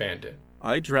 point for the bandit.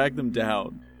 I drag them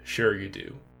down. Sure you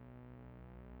do.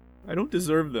 I don't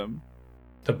deserve them.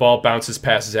 The ball bounces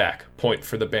past Zach, point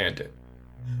for the bandit.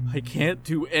 I can't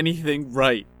do anything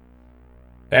right.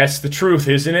 That's the truth,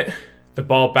 isn't it? The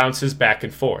ball bounces back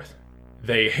and forth.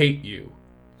 They hate you.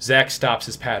 Zach stops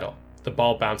his paddle. The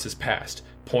ball bounces past,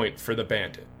 point for the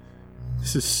bandit.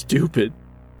 This is stupid.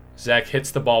 Zach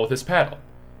hits the ball with his paddle.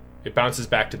 It bounces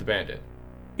back to the bandit.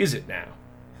 Is it now?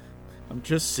 I'm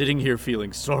just sitting here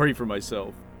feeling sorry for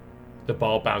myself. The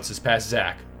ball bounces past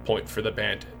Zach, point for the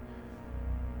bandit.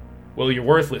 Well, you're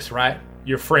worthless, right?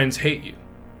 Your friends hate you.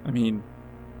 I mean,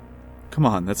 come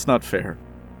on, that's not fair.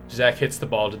 Zach hits the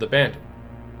ball to the bandit.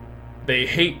 They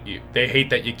hate you. They hate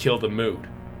that you kill the mood.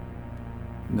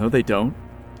 No, they don't.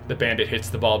 The bandit hits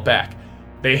the ball back.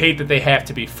 They hate that they have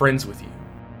to be friends with you.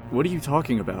 What are you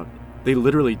talking about? They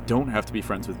literally don't have to be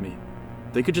friends with me.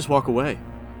 They could just walk away.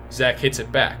 Zach hits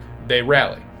it back. They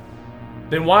rally.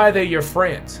 Then why are they your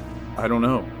friends? I don't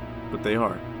know, but they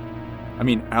are. I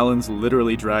mean, Alan's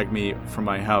literally dragged me from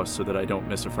my house so that I don't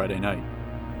miss a Friday night.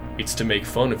 It's to make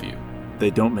fun of you.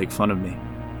 They don't make fun of me.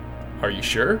 Are you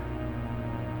sure?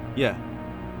 Yeah.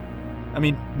 I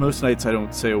mean, most nights I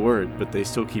don't say a word, but they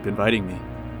still keep inviting me.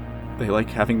 They like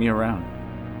having me around.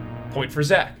 Point for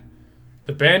Zach.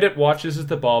 The bandit watches as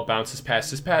the ball bounces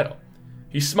past his paddle.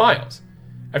 He smiles.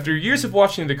 After years of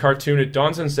watching the cartoon, it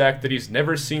dawns on Zack that he's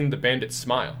never seen the bandit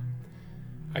smile.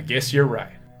 I guess you're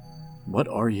right. What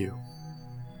are you?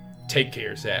 Take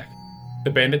care, Zack.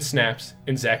 The bandit snaps,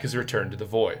 and Zack is returned to the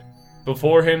void.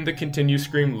 Before him, the continue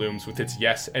screen looms with its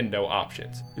yes and no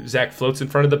options. Zack floats in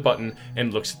front of the button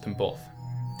and looks at them both.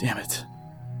 Damn it.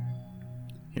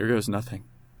 Here goes nothing.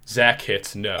 Zack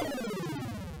hits no.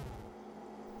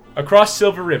 Across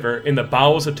Silver River, in the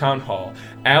bowels of Town Hall,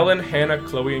 Alan, Hannah,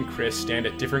 Chloe, and Chris stand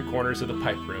at different corners of the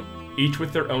pipe room, each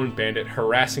with their own bandit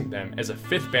harassing them as a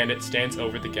fifth bandit stands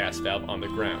over the gas valve on the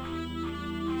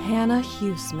ground. Hannah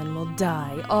Huseman will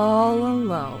die all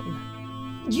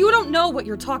alone. You don't know what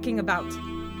you're talking about.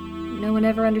 No one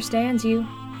ever understands you.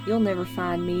 You'll never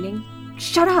find meaning.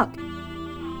 Shut up!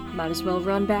 Might as well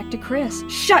run back to Chris.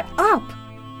 Shut up!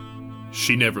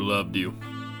 She never loved you.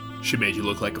 She made you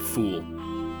look like a fool.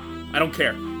 I don't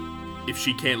care. If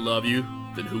she can't love you,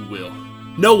 then who will?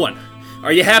 No one!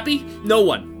 Are you happy? No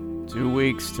one! 2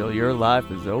 weeks till your life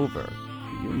is over.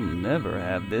 You'll never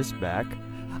have this back.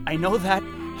 I know that.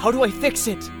 How do I fix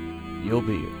it? You'll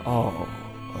be all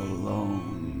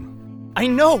alone. I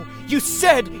know! You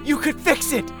said you could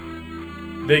fix it!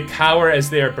 They cower as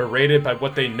they are berated by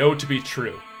what they know to be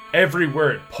true. Every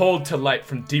word pulled to light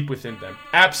from deep within them.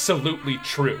 Absolutely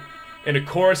true. In a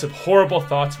chorus of horrible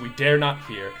thoughts we dare not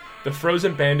hear, the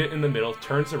frozen bandit in the middle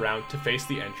turns around to face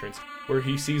the entrance, where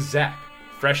he sees Zack,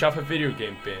 fresh off a video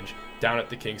game binge, down at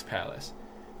the King's Palace.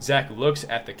 Zack looks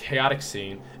at the chaotic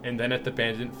scene and then at the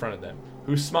bandit in front of them,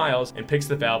 who smiles and picks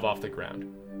the valve off the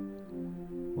ground.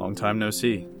 Long time no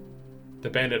see. The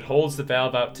bandit holds the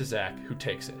valve out to Zack, who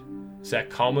takes it.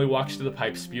 Zack calmly walks to the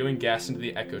pipe, spewing gas into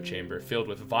the echo chamber filled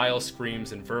with vile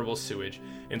screams and verbal sewage,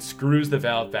 and screws the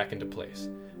valve back into place.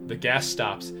 The gas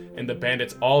stops, and the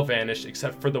bandits all vanish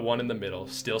except for the one in the middle,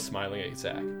 still smiling at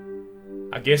Zack.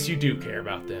 I guess you do care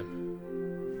about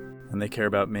them. And they care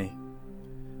about me.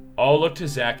 All look to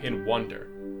Zack in wonder.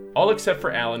 All except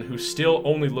for Alan, who still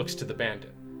only looks to the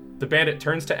bandit. The bandit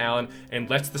turns to Alan and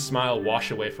lets the smile wash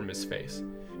away from his face.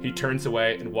 He turns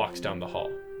away and walks down the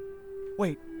hall.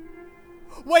 Wait!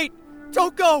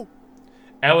 Don't go!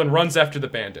 Alan runs after the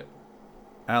bandit.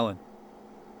 Alan.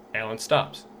 Alan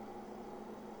stops.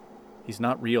 He's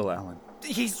not real, Alan.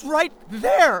 He's right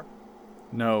there!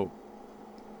 No.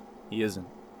 He isn't.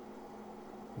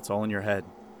 It's all in your head.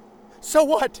 So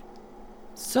what?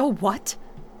 So what?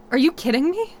 Are you kidding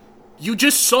me? You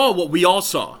just saw what we all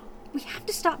saw. We have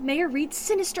to stop Mayor Reed's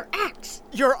sinister acts.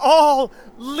 You're all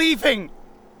leaving!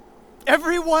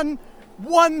 Every one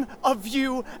of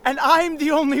you, and I'm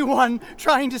the only one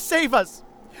trying to save us.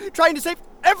 Trying to save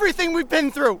everything we've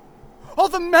been through. All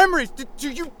the memories. Do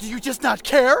you just not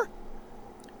care?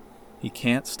 He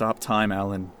can't stop time,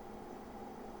 Alan.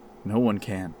 No one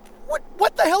can.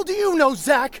 What the hell do you know,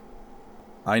 Zack?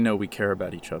 I know we care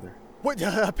about each other.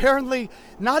 Apparently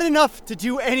not enough to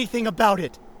do anything about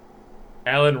it.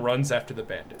 Alan runs after the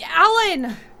bandit.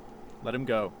 Alan! Let him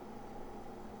go.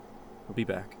 He'll be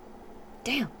back.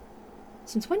 Damn.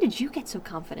 Since when did you get so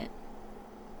confident?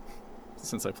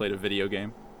 Since I played a video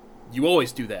game. You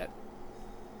always do that.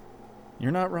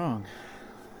 You're not wrong.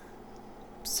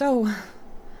 So,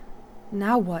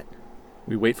 now what?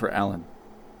 We wait for Alan.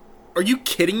 Are you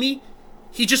kidding me?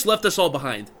 He just left us all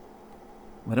behind.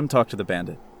 Let him talk to the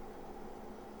bandit.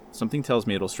 Something tells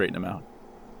me it'll straighten him out.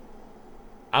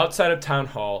 Outside of Town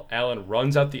Hall, Alan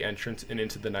runs out the entrance and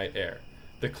into the night air.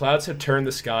 The clouds have turned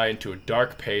the sky into a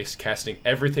dark pace, casting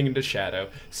everything into shadow,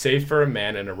 save for a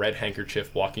man in a red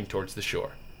handkerchief walking towards the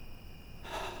shore.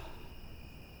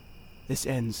 This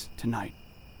ends tonight.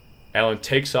 Alan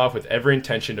takes off with every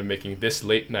intention of making this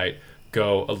late night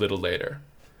go a little later.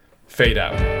 Fade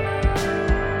out.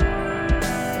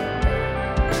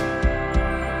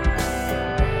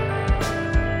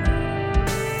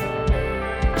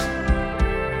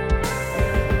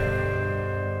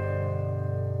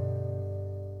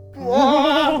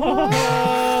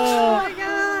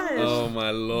 Oh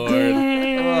my lord.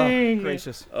 Dang. Oh,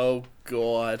 gracious. Oh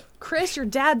god. Chris, your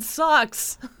dad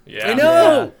sucks. Yeah. I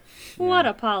know. What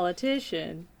a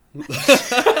politician.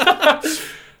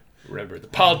 Remember, the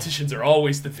politicians are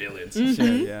always the villains.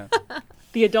 Yeah.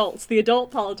 The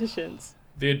adult politicians.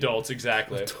 The adults,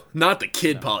 exactly. Not the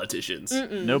kid politicians.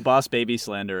 No boss baby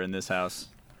slander in this house.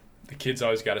 The kids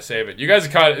always got to save it. You guys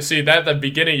see that at the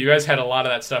beginning. You guys had a lot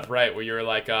of that stuff right, where you were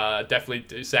like,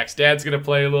 definitely Zack's dad's gonna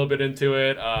play a little bit into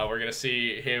it. We're gonna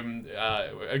see him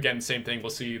again. Same thing. We'll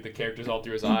see the characters all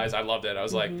through his eyes. I loved it. I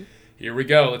was like, here we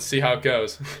go. Let's see how it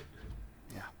goes.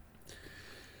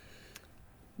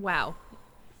 Wow.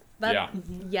 That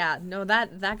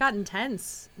got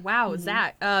intense. Wow,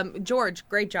 Zack. George,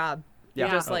 great job.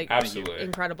 just like absolutely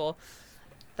incredible.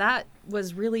 That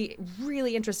was really,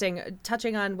 really interesting.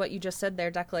 Touching on what you just said there,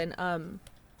 Declan,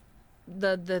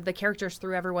 the characters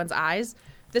through everyone's eyes.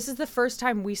 This is the first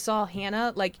time we saw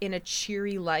Hannah like in a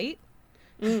cheery light,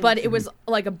 but it was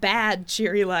like a bad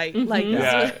cheery light. Like,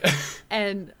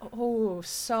 and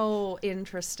so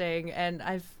interesting. And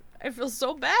I feel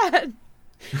so bad.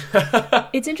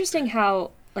 It's interesting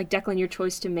how, like, Declan, your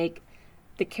choice to make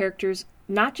the characters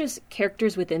not just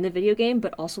characters within the video game,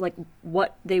 but also like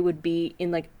what they would be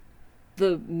in like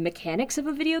the mechanics of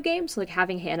a video game. So like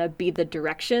having Hannah be the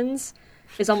directions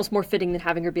is almost more fitting than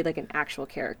having her be like an actual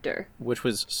character. Which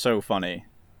was so funny.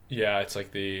 Yeah, it's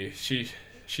like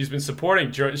she's been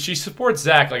supporting. She supports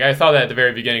Zach. Like I thought that at the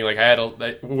very beginning. Like I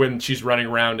had when she's running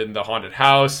around in the haunted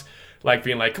house, like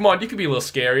being like, "Come on, you could be a little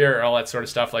scarier," or all that sort of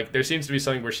stuff. Like there seems to be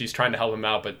something where she's trying to help him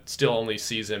out, but still only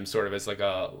sees him sort of as like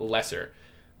a lesser,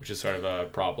 which is sort of a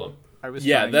problem.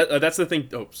 That's the thing.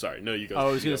 Oh, sorry. No, you go. I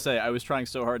was going to say, I was trying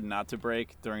so hard not to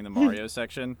break during the Mario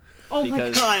section. Oh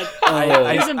because my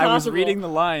god. I was reading the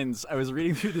lines. I was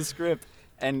reading through the script,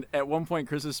 and at one point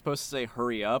Chris was supposed to say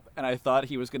hurry up, and I thought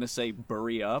he was going to say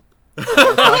bury up. I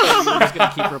thought he was going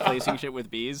to keep replacing shit with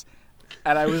bees.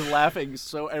 And I was laughing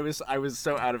I was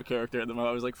so out of character at the moment.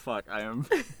 I was like, fuck, I'm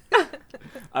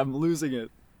losing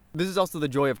it. This is also the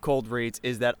joy of cold reads,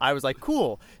 is that I was like,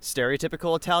 cool,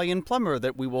 stereotypical Italian plumber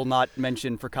that we will not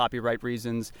mention for copyright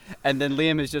reasons. And then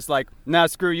Liam is just like, nah,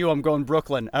 screw you, I'm going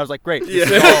Brooklyn. I was like, great. This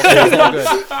is all good.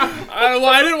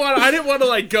 I didn't want to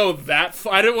like go that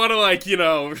far. I didn't want to like,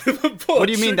 What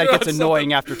do you mean that gets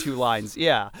annoying after 2 lines?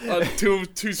 Yeah.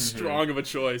 Too strong of a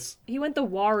choice. He went the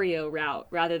Wario route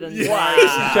rather than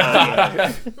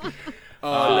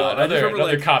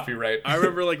Another copyright. I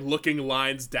remember like looking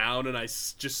lines down, and I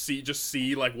just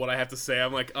see like what I have to say.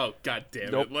 I'm like, oh god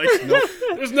damn it! Like,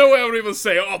 there's no way I would even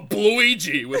say, oh,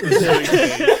 Luigi with this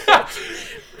thing.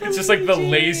 It's just like the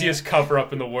laziest cover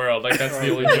up in the world. Like that's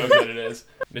the only joke that it is.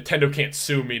 Nintendo can't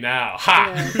sue me now.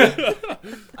 Ha!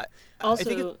 Yeah.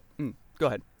 Also, go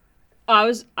ahead. I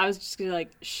was just gonna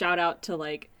like shout out to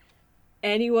like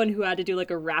anyone who had to do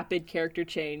like a rapid character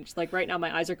change. Like right now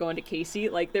my eyes are going to Casey.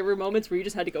 Like there were moments where you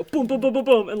just had to go boom boom boom boom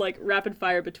boom and like rapid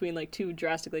fire between like 2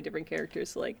 drastically different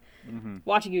characters. So like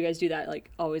watching you guys do that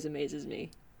like always amazes me.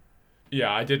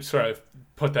 Yeah, I did sort of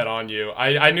put that on you.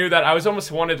 I knew that I was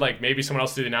almost wanted like maybe someone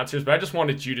else to do the announcers, but I just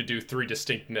wanted you to do 3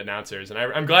 distinct announcers. And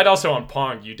I'm glad also on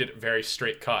Pong you did a very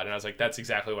straight cut, and I was like, that's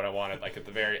exactly what I wanted. Like at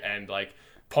the very end, like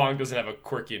Pong doesn't have a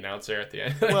quirky announcer at the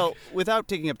end. Well, without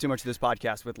taking up too much of this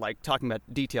podcast with like talking about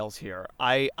details here,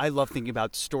 I love thinking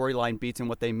about storyline beats and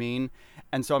what they mean.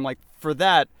 And so I'm like, for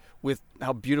that, with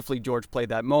how beautifully George played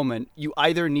that moment, you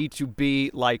either need to be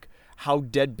like how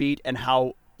deadbeat and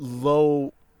how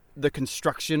low the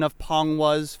construction of Pong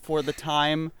was for the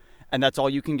time, and that's all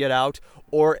you can get out,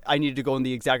 or I needed to go in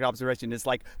the exact opposite direction. It's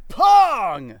like,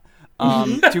 Pong!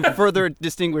 To further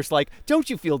distinguish, like, don't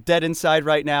you feel dead inside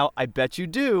right now? I bet you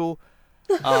do.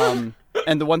 And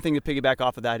the one thing to piggyback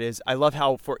off of that is I love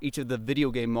how for each of the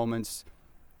video game moments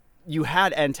you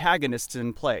had antagonists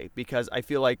in play, because I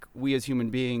feel like we as human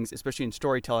beings, especially in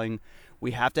storytelling,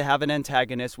 we have to have an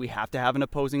antagonist, we have to have an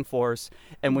opposing force,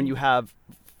 and when you have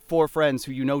 4 friends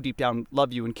who you know deep down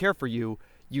love you and care for you,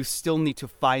 you still need to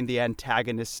find the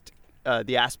antagonist,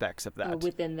 the aspects of that.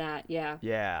 Within that, yeah.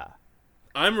 Yeah.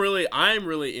 I'm really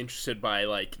interested by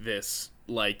like this,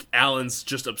 like Alan's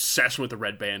just obsession with the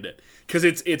Red Bandit, because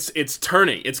it's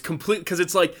turning, it's complete, because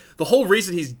it's like the whole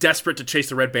reason he's desperate to chase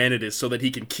the Red Bandit is so that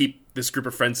he can keep this group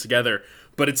of friends together.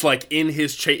 But it's like in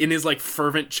his like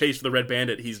fervent chase for the Red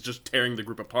Bandit, he's just tearing the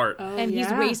group apart, and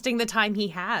he's wasting the time he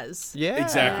has. Yeah,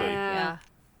 exactly. Yeah.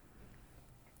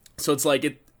 So it's like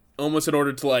it almost in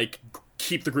order to like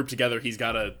keep the group together, he's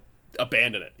got to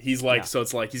abandon it. He's like, so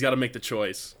it's like he's got to make the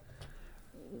choice.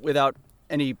 Without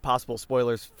any possible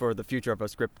spoilers for the future of a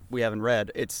script we haven't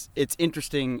read, it's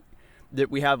interesting that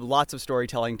we have lots of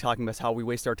storytelling talking about how we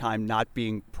waste our time not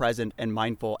being present and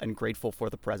mindful and grateful for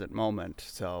the present moment.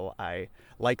 So I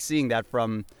like seeing that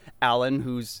from Alan,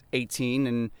 who's 18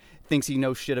 and thinks he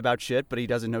knows shit about shit, but he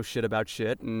doesn't know shit about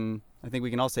shit. And I think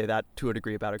we can all say that to a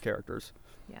degree about our characters.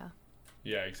 Yeah.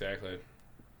 Yeah, exactly.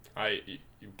 You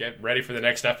get ready for the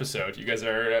next episode. You guys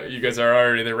are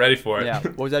already ready for it. Yeah.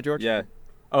 What was that, George? Yeah.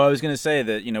 Oh, I was going to say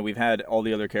that, we've had all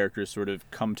the other characters sort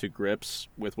of come to grips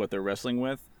with what they're wrestling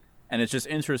with. And it's just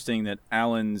interesting that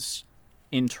Alan's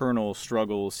internal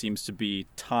struggle seems to be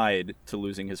tied to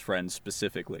losing his friends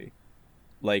specifically.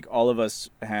 Like, all of us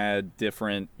had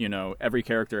different, every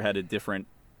character had a different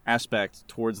aspect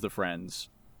towards the friends.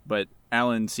 But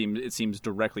Alan seems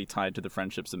directly tied to the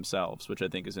friendships themselves, which I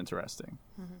think is interesting.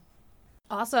 Mm-hmm.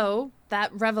 Also,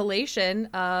 that revelation,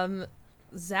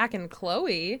 Zach and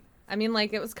Chloe, I mean,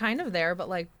 like, it was kind of there, but,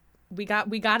 like, we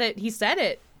got it. He said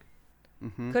it.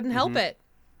 Couldn't help it.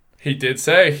 He did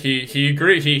say he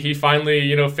agreed. He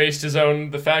finally, faced his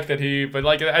own, the fact that but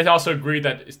like, I also agreed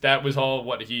that was all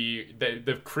what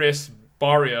the Chris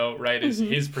Barrio, right, is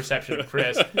his perception of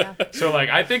Chris. Yeah. So, like,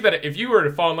 I think that if you were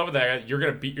to fall in love with that guy, you're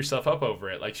going to beat yourself up over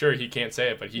it. Like, sure, he can't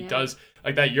say it, but he does,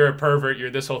 like, that you're a pervert,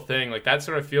 you're this whole thing. Like, that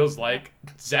sort of feels like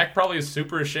Zach probably is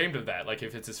super ashamed of that, like,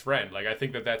 if it's his friend. Like, I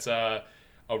think that's a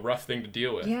rough thing to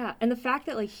deal with. Yeah, and the fact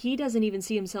that, like, he doesn't even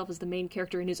see himself as the main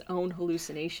character in his own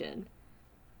hallucination.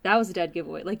 That was a dead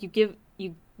giveaway. Like, you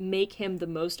make him the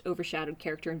most overshadowed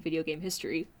character in video game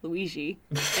history, Luigi,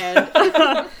 and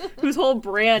whose whole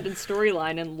brand and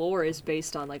storyline and lore is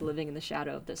based on, like, living in the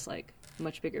shadow of this, like,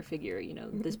 much bigger figure,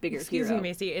 this bigger hero. Excuse me,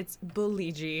 Macy, it's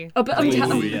Luigi. Oh, but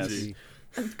Yes.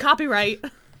 Copyright.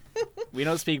 We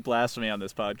don't speak blasphemy on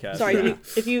this podcast. Sorry,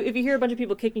 if you hear a bunch of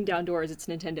people kicking down doors, it's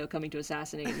Nintendo coming to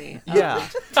assassinate me. Yeah.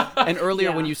 And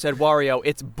earlier when you said Wario,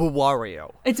 it's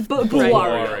Wario. It's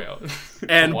Wario.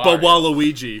 And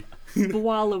Waluigi.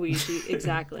 Waluigi,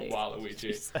 exactly.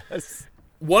 Waluigi.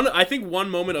 I think one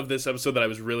moment of this episode that I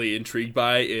was really intrigued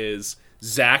by is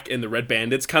Zach and the Red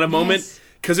Bandits kind of moment.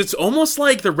 Because it's almost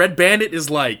like the Red Bandit is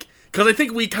like... Because I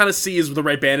think we kind of see the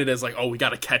Red Bandit as like, oh, we got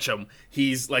to catch him.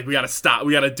 He's like, we got to stop.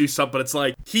 We got to do something. But it's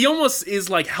like, he almost is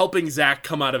like helping Zach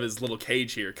come out of his little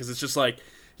cage here. Because it's just like,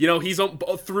 he's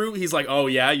like, oh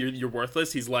yeah, you're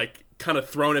worthless. He's like kind of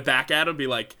throwing it back at him. Be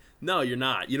like, no, you're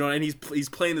not. And he's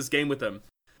playing this game with him.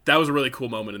 That was a really cool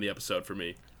moment in the episode for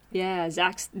me. Yeah,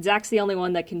 Zach's the only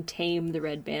one that can tame the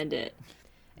Red Bandit.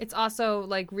 It's also,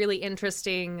 like, really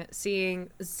interesting seeing,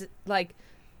 like,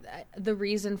 the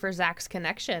reason for Zach's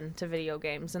connection to video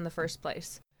games in the first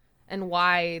place and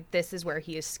why this is where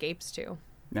he escapes to.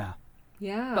 Yeah.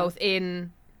 Yeah. Both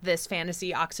in this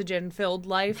fantasy oxygen-filled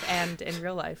life and in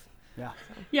real life. Yeah.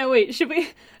 Yeah, wait, should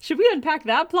we unpack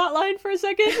that plot line for a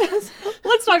second?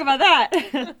 Let's talk about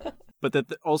that. But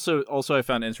that also I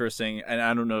found interesting, and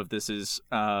I don't know if this is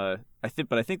I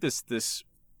think this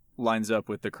lines up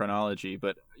with the chronology,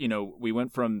 but we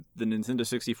went from the Nintendo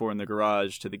 64 in the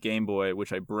garage to the Game Boy,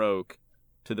 which I broke,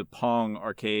 to the Pong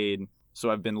arcade.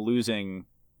 So I've been losing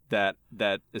that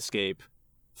escape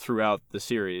throughout the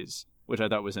series, which I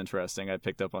thought was interesting. I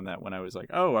picked up on that when I was like,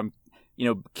 oh, I'm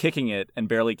kicking it and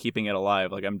barely keeping it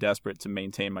alive. Like, I'm desperate to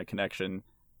maintain my connection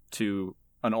to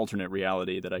an alternate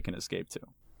reality that I can escape to.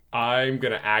 I'm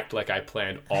going to act like I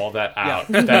planned all that out.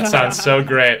 Yeah. That sounds so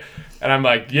great. And I'm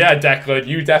like, yeah, Declan,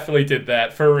 you definitely did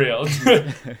that, for real.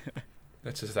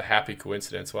 That's just a happy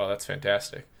coincidence. Wow, that's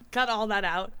fantastic. Cut all that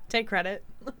out. Take credit.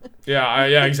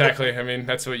 Yeah, exactly. I mean,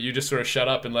 that's what you just sort of shut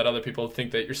up and let other people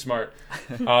think that you're smart.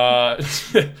 But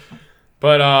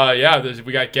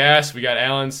we got Gas, we got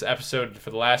Alan's episode for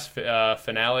the last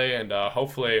finale, and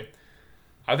hopefully...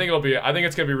 I think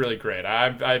it's gonna be really great.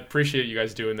 I appreciate you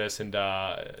guys doing this, and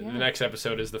the next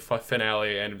episode is the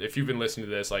finale. And if you've been listening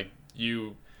to this, like,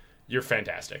 you're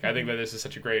fantastic. I think that this is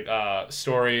such a great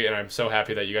story, and I'm so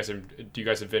happy that you guys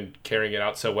have been carrying it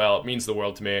out so well. It means the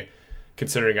world to me,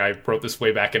 considering I wrote this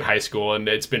way back in high school, and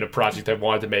it's been a project I've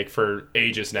wanted to make for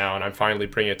ages now, and I'm finally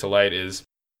bringing it to light. I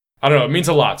don't know, it means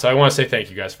a lot. So I want to say thank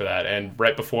you guys for that. And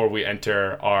right before we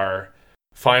enter our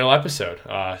final episode,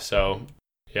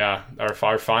 yeah,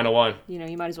 our final one.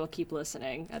 You might as well keep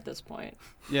listening at this point.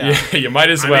 Yeah, you might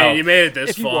as well. I mean, you made it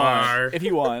this far. If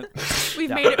you want. We've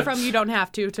made it from you don't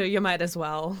have to you might as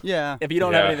well. Yeah. If you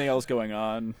don't have anything else going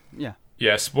on. Yeah.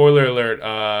 Yeah, spoiler alert,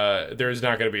 there's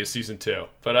not going to be a season 2.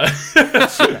 But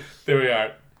there we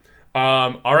are.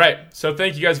 All right, so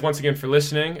thank you guys once again for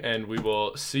listening, and we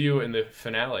will see you in the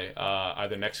finale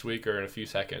either next week or in a few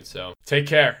seconds. So take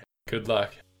care. Good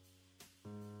luck.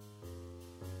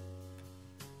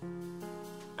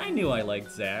 I knew I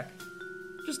liked Zach.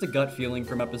 Just a gut feeling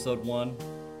from episode 1.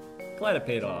 Glad it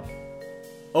paid off.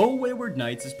 Oh Wayward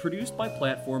Nights is produced by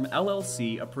Platform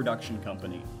LLC, a production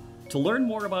company. To learn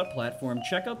more about Platform,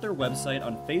 check out their website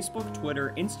on Facebook,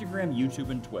 Twitter, Instagram,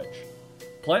 YouTube, and Twitch.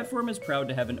 Platform is proud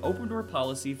to have an open door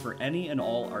policy for any and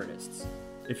all artists.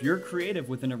 If you're creative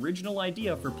with an original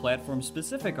idea for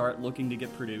Platform-specific art looking to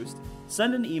get produced,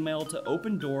 send an email to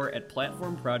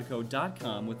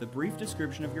opendoor@platformproudco.com with a brief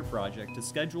description of your project to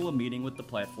schedule a meeting with the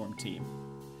Platform team.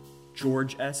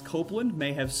 George S. Copeland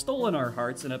may have stolen our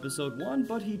hearts in episode 1,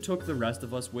 but he took the rest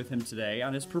of us with him today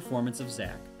on his performance of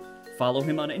Zach. Follow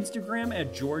him on Instagram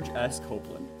at George S.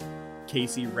 Copeland.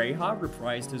 Casey Reha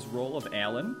reprised his role of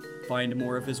Alan. Find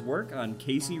more of his work on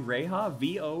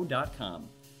CaseyRehaVO.com.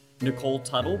 Nicole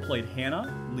Tuttle played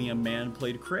Hannah, Liam Mann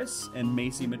played Chris, and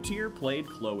Macy Mateer played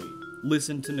Chloe.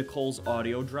 Listen to Nicole's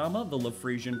audio drama, The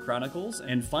Lafresian Chronicles,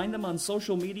 and find them on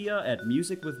social media at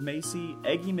Music with Macy,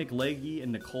 Eggy McLeggy,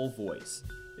 and Nicole Voice.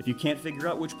 If you can't figure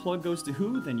out which plug goes to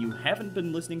who, then you haven't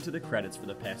been listening to the credits for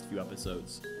the past few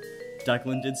episodes.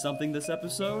 Declan did something this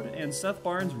episode, and Seth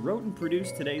Barnes wrote and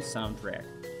produced today's soundtrack.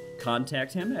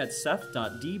 Contact him at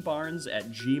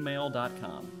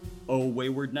seth.dbarnes@gmail.com. Oh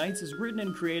Wayward Nights is written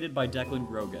and created by Declan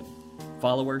Grogan.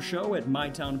 Follow our show at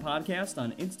MyTown Podcast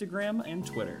on Instagram and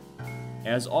Twitter.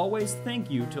 As always,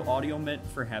 thank you to AudioMint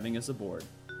for having us aboard.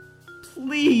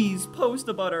 Please post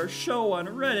about our show on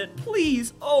Reddit.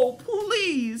 Please, oh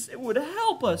please! It would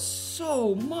help us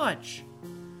so much.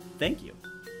 Thank you,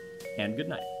 and good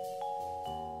night.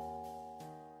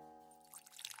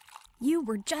 You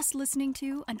were just listening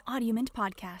to an AudioMint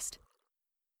podcast.